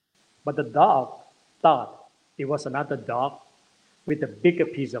 But the dog thought it was another dog with a bigger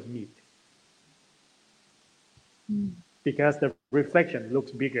piece of meat. Because the reflection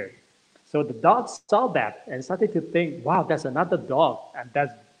looks bigger. So the dog saw that and started to think, wow, that's another dog. And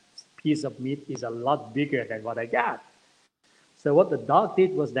that piece of meat is a lot bigger than what I got. So what the dog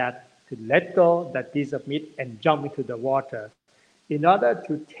did was that to let go that piece of meat and jump into the water in order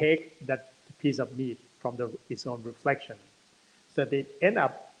to take that piece of meat from its own reflection. So they end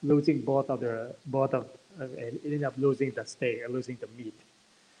up losing ended up losing the steak, losing the meat.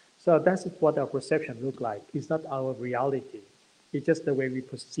 So that's what our perception looks like. It's not our reality. It's just the way we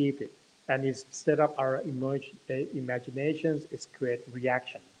perceive it. And instead of our imaginations, it's create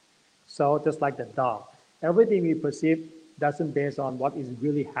reaction. So just like the dog, everything we perceive doesn't based on what is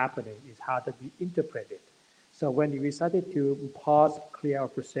really happening, it's how that we interpret it. So when we started to pause, clear our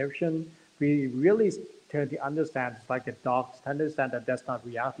perception, we really turn to understand, it's like a dog, to understand that that's not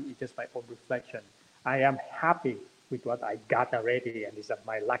reality, it's just my own reflection. I am happy with what I got already, and it's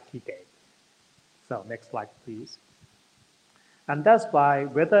my lucky day. So next slide, please. And that's why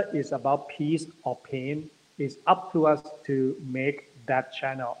whether it's about peace or pain, it's up to us to make that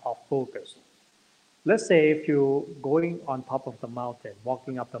channel of focus. Let's say if you're going on top of the mountain,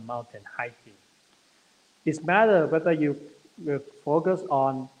 walking up the mountain, hiking, it matters whether you focus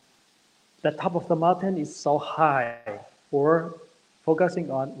on the top of the mountain is so high or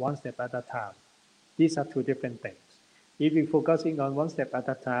focusing on one step at a time. These are two different things. If you're focusing on one step at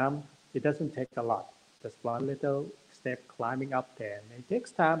a time, it doesn't take a lot. Just one little step climbing up there. And it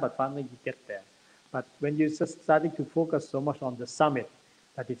takes time, but finally you get there. But when you're just starting to focus so much on the summit,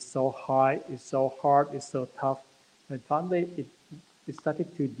 that it's so high, it's so hard, it's so tough, and finally it started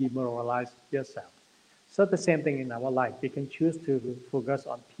to demoralize yourself. So the same thing in our life. We can choose to focus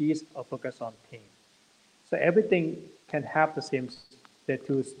on peace or focus on pain. So everything can have the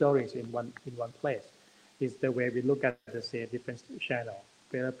two stories in one place. Is the way we look at the say different channel,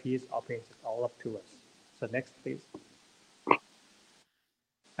 whether peace or pain is all up to us. So next, please.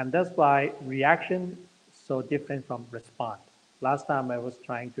 And that's why reaction is so different from response. Last time I was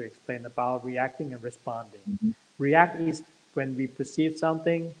trying to explain about reacting and responding. React is when we perceive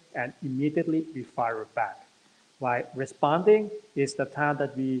something and immediately we fire back. While responding is the time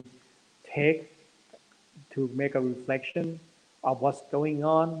that we take to make a reflection of what's going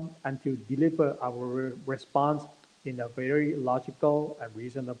on and to deliver our response in a very logical and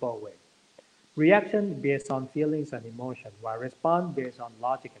reasonable way. Reaction based on feelings and emotion, while response based on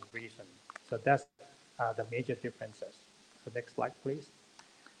logic and reason. So that's the major differences. So next slide, please.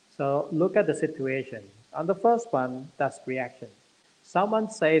 So look at the situation. On the first one, that's reaction. Someone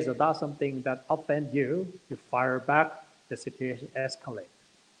says or does something that offends you, you fire back, the situation escalates.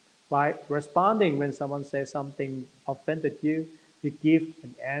 By responding when someone says something offended you, you give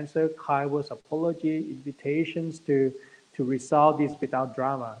an answer, kind words, apology, invitations to resolve this without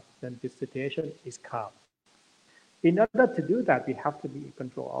drama, then the situation is calm. In order to do that, we have to be in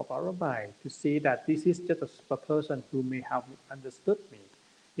control of our mind to see that this is just a person who may have understood me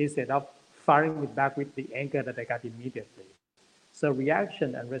instead of firing it back with the anger that I got immediately. So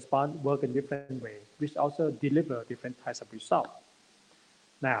reaction and response work in different ways, which also deliver different types of results.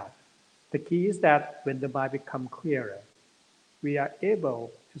 Now, the key is that when the mind becomes clearer, we are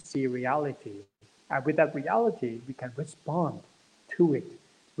able to see reality. And with that reality, we can respond to it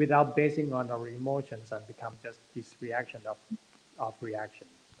without basing on our emotions and become just this reaction of reaction.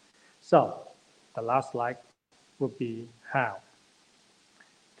 So the last slide would be how.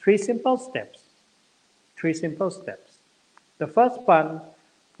 Three simple steps. Three simple steps. The first one,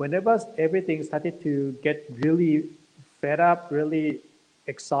 whenever everything started to get really fed up, really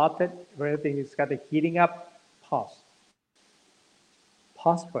exhausted, everything is kind of heating up, pause.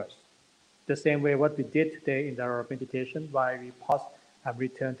 Pause first. The same way what we did today in our meditation, why we pause and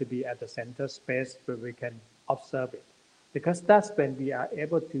return to be at the center space where we can observe it. Because that's when we are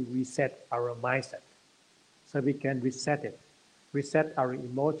able to reset our mindset. So we can reset it, reset our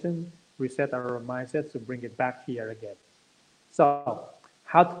emotion, reset our mindset to bring it back here again. So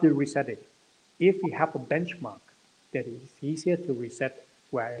how to do reset it? If we have a benchmark, then it's easier to reset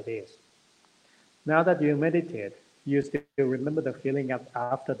where it is. Now that you meditate, you still remember the feeling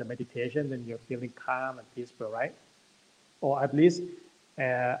after the meditation when you're feeling calm and peaceful, right? Or at least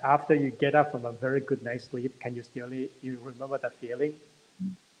after you get up from a very good night's sleep, can you still you remember that feeling?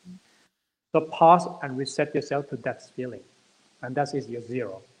 So pause and reset yourself to that feeling, and that is your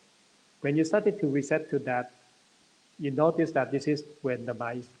zero. When you started to reset to that, you notice that this is when the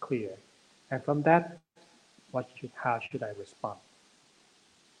mind is clear, and from that, how should I respond?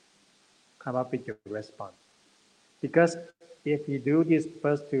 Come up with your response. Because if you do this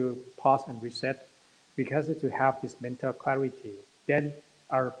first to pause and reset, because to have this mental clarity, then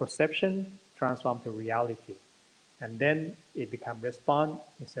our perception transforms to reality. And then it becomes response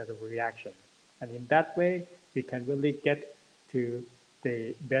instead of reaction. And in that way, we can really get to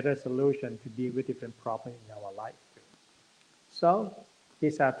the better solution to deal with different problems in our life. So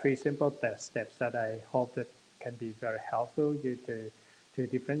these are three simple steps that I hope that can be very helpful to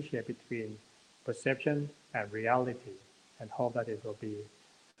differentiate between perception and reality, and hope that it will be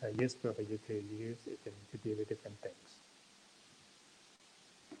useful for you to use it and to deal with different things.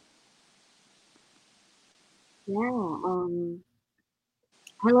 Yeah,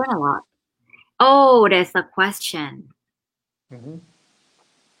 I learned a lot Oh, there's a question. Mhm.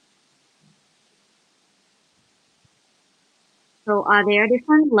 So are there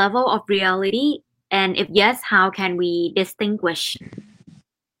different level of reality? And if yes, how can we distinguish?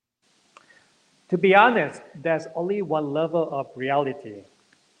 To be honest, there's only one level of reality,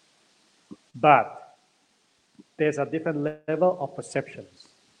 but there's a different level of perceptions.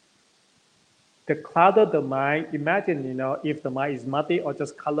 The clouder the mind, imagine, if the mind is muddy or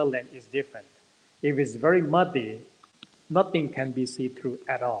just colorless is different. If it's very muddy, nothing can be see through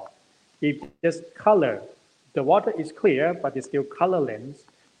at all. If just color, the water is clear, but it's still colorless,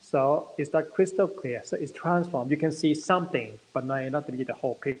 so it's not crystal clear. So it's transformed. You can see something, but not really the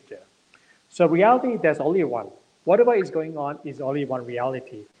whole picture. So reality, there's only one. Whatever is going on is only one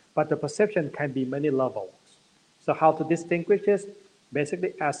reality, but the perception can be many levels. So how to distinguish this?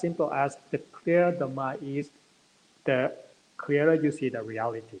 Basically as simple as the clearer the mind is, the clearer you see the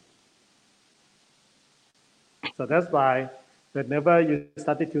reality. So that's why whenever you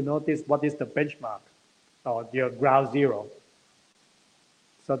started to notice what is the benchmark or your ground zero,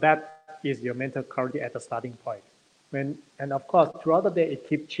 so that is your mental clarity at the starting point. And of course, throughout the day, it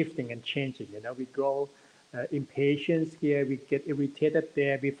keeps shifting and changing. We grow impatience here, we get irritated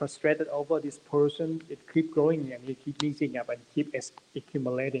there, we frustrated over this person. It keeps growing and it keeps mixing up and keep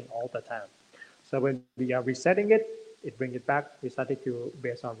accumulating all the time. So when we are resetting it, it brings it back. We started to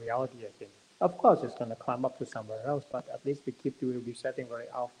based on reality again. Of course, it's going to climb up to somewhere else, but at least we keep doing resetting very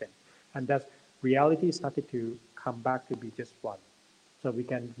often. And that reality started to come back to be just one. So we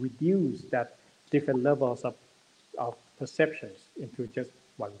can reduce that different levels of perceptions into just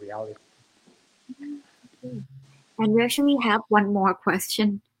one reality. And we actually have one more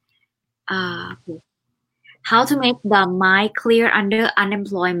question. Okay. How to make the mind clear under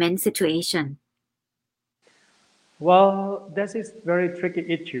unemployment situation? Well, this is very tricky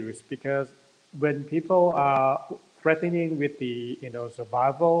issues because when people are threatening with the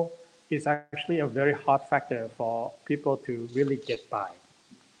survival, it's actually a very hard factor for people to really get by.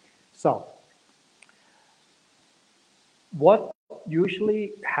 So what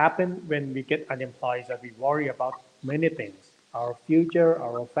usually happens when we get unemployed is that we worry about many things, our future,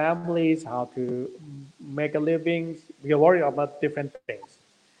 our families, how to make a living. We worry about different things.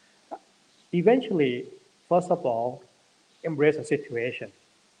 Eventually, first of all, embrace the situation,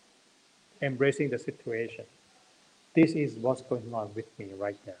 embracing the situation. This is what's going on with me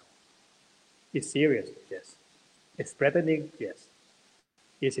right now. It's serious, yes. It's threatening, yes.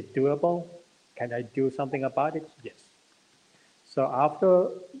 Is it doable? Can I do something about it? Yes. So after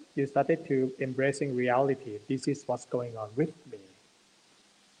you started to embracing reality, this is what's going on with me.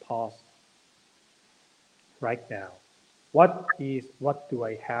 Pause right now. What do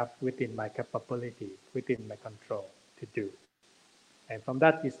I have within my capability, within my control to do? And from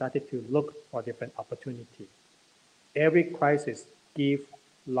that, you started to look for different opportunity. Every crisis gives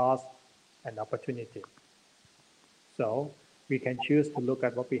loss and opportunity. So we can choose to look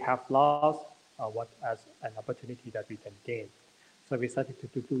at what we have lost or what as an opportunity that we can gain. So we started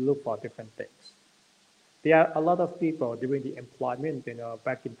to look for different things. There are a lot of people during the employment,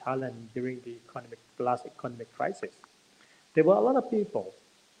 back in Thailand during the last economic crisis. There were a lot of people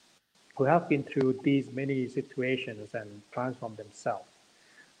who have been through these many situations and transformed themselves.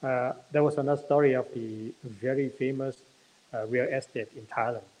 There was another story of the very famous real estate in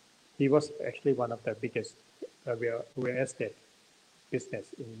Thailand. He was actually one of the biggest real estate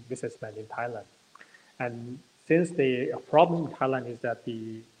businessmen in Thailand. And since the problem in Thailand is that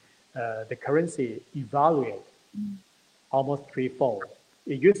the currency evaluate almost threefold.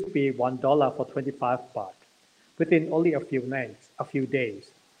 It used to be $1 for 25 baht. Within only a few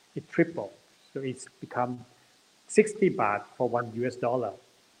days, it tripled. So it's become 60 baht for $1.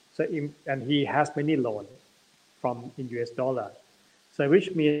 So and he has many loans from in US dollar. So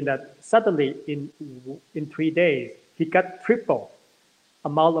which means that suddenly in 3 days, he got triple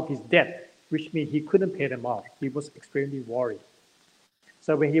amount of his debt, which means he couldn't pay them off. He was extremely worried.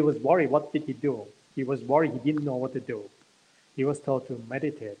 So when he was worried, what did he do? He was worried, he didn't know what to do. He was told to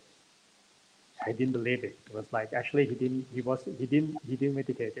meditate. I didn't believe it. It was like actually he didn't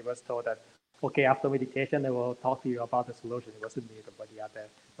meditate. It was told that okay, after meditation I will talk to you about the solution. It wasn't me, but the other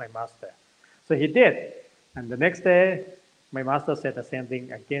my master. So he did. And the next day my master said the same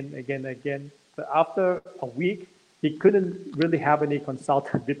thing again. But after a week, he couldn't really have any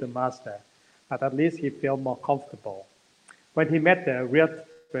consultant with the master. But at least he felt more comfortable. When he met the real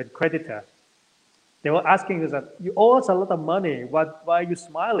creditor, they were asking us that you owe us a lot of money. Why are you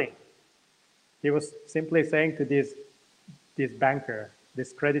smiling? He was simply saying to this banker,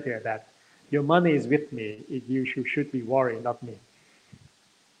 this creditor, that your money is with me. You should be worried, not me.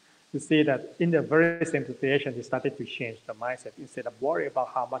 you see that in the very same situation, he started to change the mindset. Instead of worry about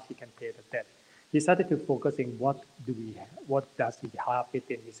how much he can pay the debt, he started to focusing what does he have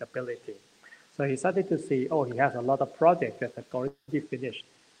within his ability. So he started to see, oh, he has a lot of projects that have already finished.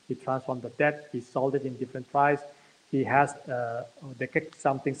 He transformed the debt, he sold it in different price. He has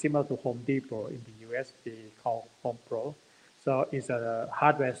something similar to Home Depot in the US, they call Home Pro. So it's a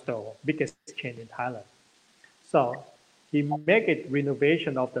hardware store, biggest chain in Thailand. So he make it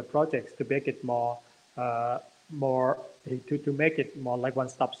renovation of the projects to make it to make it more like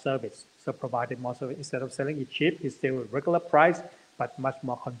one-stop service. So provided more service instead of selling it cheap, it's still regular price, but much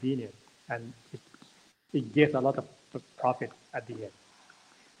more convenient, and it gives a lot of profit at the end.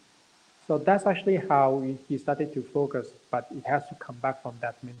 So that's actually how he started to focus, but it has to come back from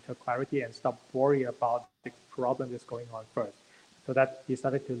that mental clarity and stop worrying about the problem that's going on first. So that he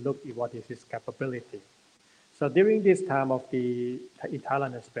started to look at what is his capability. So during this time of the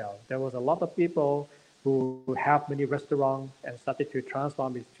Thailand as well, there was a lot of people who have many restaurants and started to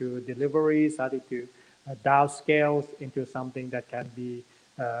transform it to delivery, started to downscale into something that can be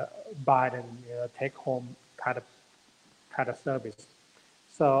buy and take home kind of service.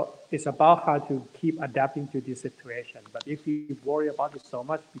 So it's about how to keep adapting to this situation. But if you worry about it so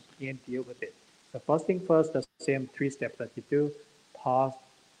much, we can't deal with it. The first thing first, the same 3 steps that you do: pause,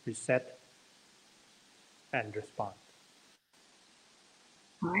 reset, and respond.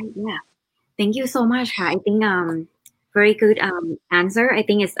 All right, yeah. Thank you so much. I think very good answer. I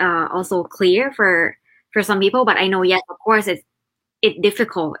think it's also clear for some people, but I know, yes, of course, it's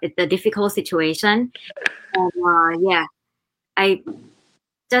difficult. It's a difficult situation. And, yeah, I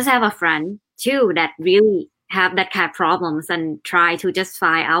just have a friend too that really have that kind of problems and try to just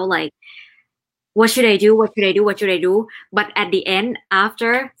find out like, what should I do? What should I do? What should I do? But at the end,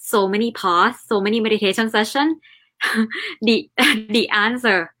 after so many pause, so many meditation session, the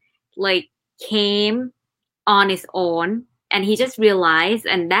answer like came on its own, and he just realized,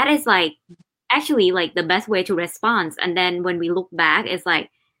 and that is like actually like the best way to respond. And then when we look back, it's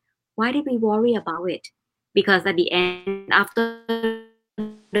like, why did we worry about it? Because at the end, after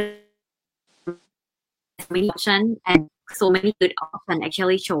many options and so many good options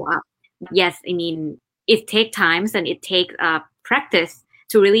actually show up. Yes, I mean, it takes times and it takes practice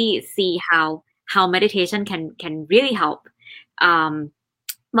to really see how meditation can really help.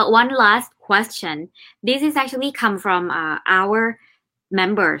 But one last question. This is actually come from our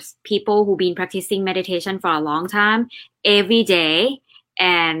members, people who've been practicing meditation for a long time, every day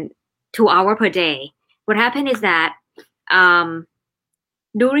and 2 hours per day. What happened is that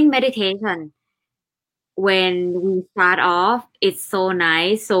during meditation, when we start off, it's so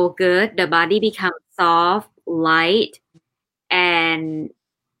nice, so good. The body becomes soft, light, and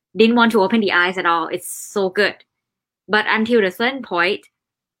didn't want to open the eyes at all. It's so good. But until a certain point,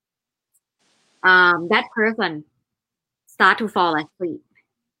 that person start to fall asleep.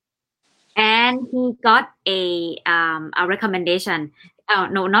 And he got a recommendation.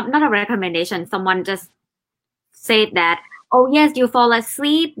 No, not a recommendation. Someone just said that, oh yes, you fall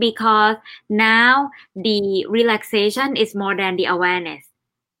asleep because now the relaxation is more than the awareness.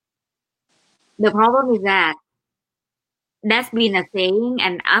 The problem is that that's been a saying,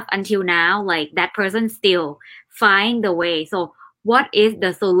 and up until now, like that person still find the way. So what is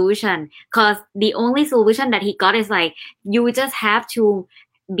the solution? Because the only solution that he got is like, you just have to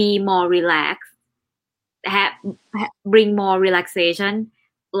be more relaxed, bring more relaxation,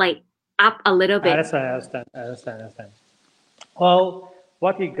 like up a little bit. I understand. Well,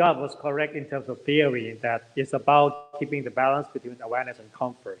 what he got was correct in terms of theory, that it's about keeping the balance between awareness and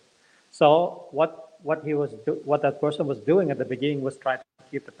comfort. So what that person was doing at the beginning was trying to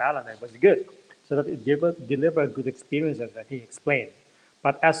keep the balance, and it was good, so that it deliver a good experience that he explained.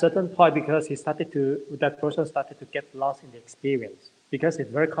 But at a certain point, because that person started to get lost in the experience because it's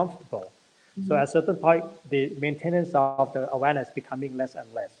very comfortable. Mm-hmm. So at a certain point, the maintenance of the awareness becoming less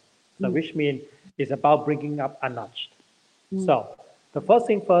and less. So which means it's about bringing up a notch. So the first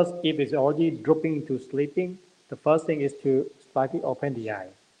thing first, if it's already dropping into sleeping, the first thing is to slightly open the eye,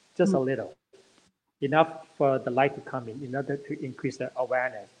 just a little, enough for the light to come in order to increase the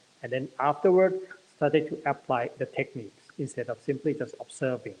awareness. And then afterward, started to apply the techniques instead of simply just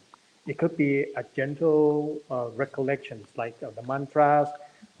observing. It could be a gentle recollections like the mantras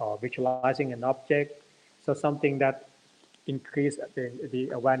or visualizing an object. So something that increase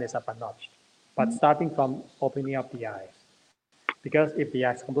the awareness up a notch, but starting from opening up the eyes. Because if the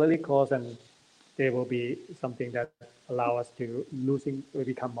eyes completely closed, then there will be something that allow us to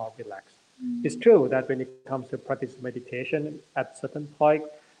become more relaxed. It's true that when it comes to practice meditation, at a certain point,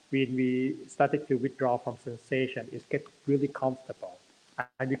 when we started to withdraw from sensation, it gets really comfortable.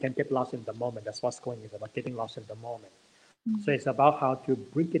 and you can get lost in the moment. That's what's going on, is about getting lost in the moment. So it's about how to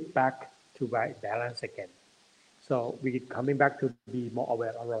bring it back to right balance again. So we're coming back to be more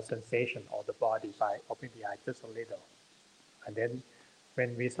aware of our sensation of the body by opening the eyes just a little. And then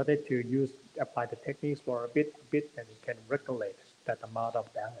when we started to apply the techniques for a bit, then we can regulate that amount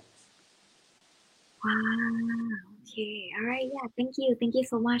of balance. Wow. Okay. All right. Yeah. Thank you. Thank you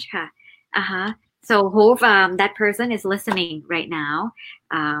so much. So hope that person is listening right now.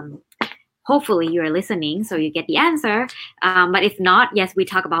 Hopefully you are listening, so you get the answer. But if not, yes, we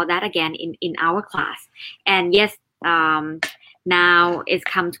talk about that again in our class. And yes, now it's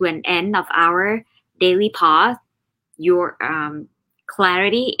come to an end of our daily pause. Your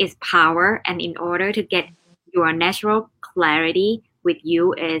clarity is power, and in order to get your natural clarity with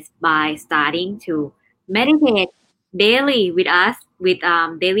you is by starting to meditate daily with us with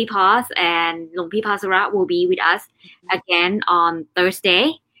daily pause, and Luang Pi Pasara will be with us again on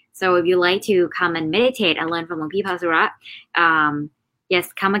Thursday. So if you like to come and meditate and learn from Luang Pi Pasara,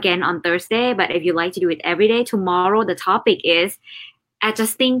 yes, come again on Thursday. But if you like to do it every day, tomorrow the topic is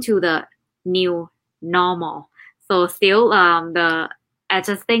adjusting to the new normal. So still the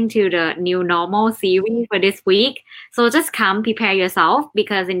adjusting to the new normal series for this week. So just come prepare yourself,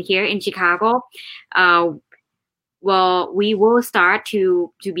 because here in Chicago, well, we will start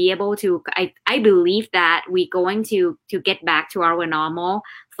to be able to, I believe that we're going to get back to our normal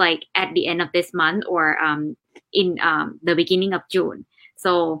like at the end of this month or in the beginning of June.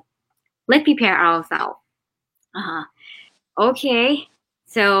 So let's prepare ourselves. Okay.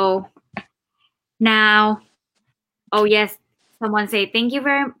 So now, oh yes, someone say thank you,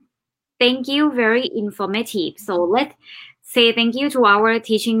 very informative. So let's say thank you to our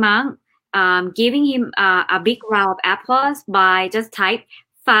teaching monk, giving him a big round of applause by just type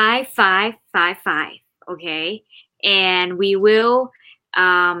 5555. Okay, and we will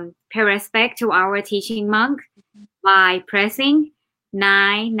pay respect to our teaching monk by pressing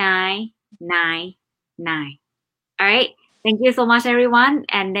 9999. All right, thank you so much, everyone,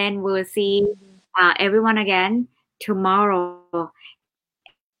 and then we'll see everyone again tomorrow.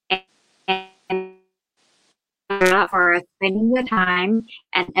 And for spending your time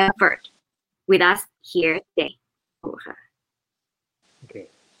and effort with us here today. Okay,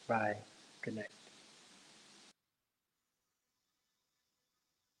 bye. Good night.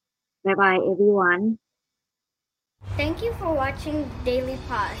 Bye-bye, everyone. Thank you for watching Daily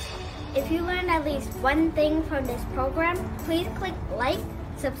Pause. If you learned at least one thing from this program, please click like,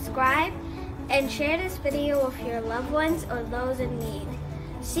 subscribe, and share this video with your loved ones or those in need.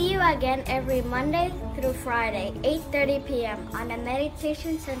 See you again every Monday through Friday, 8:30 p.m. on the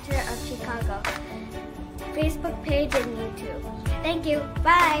Meditation Center of Chicago Facebook page and YouTube. Thank you.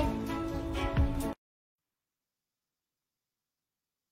 Bye.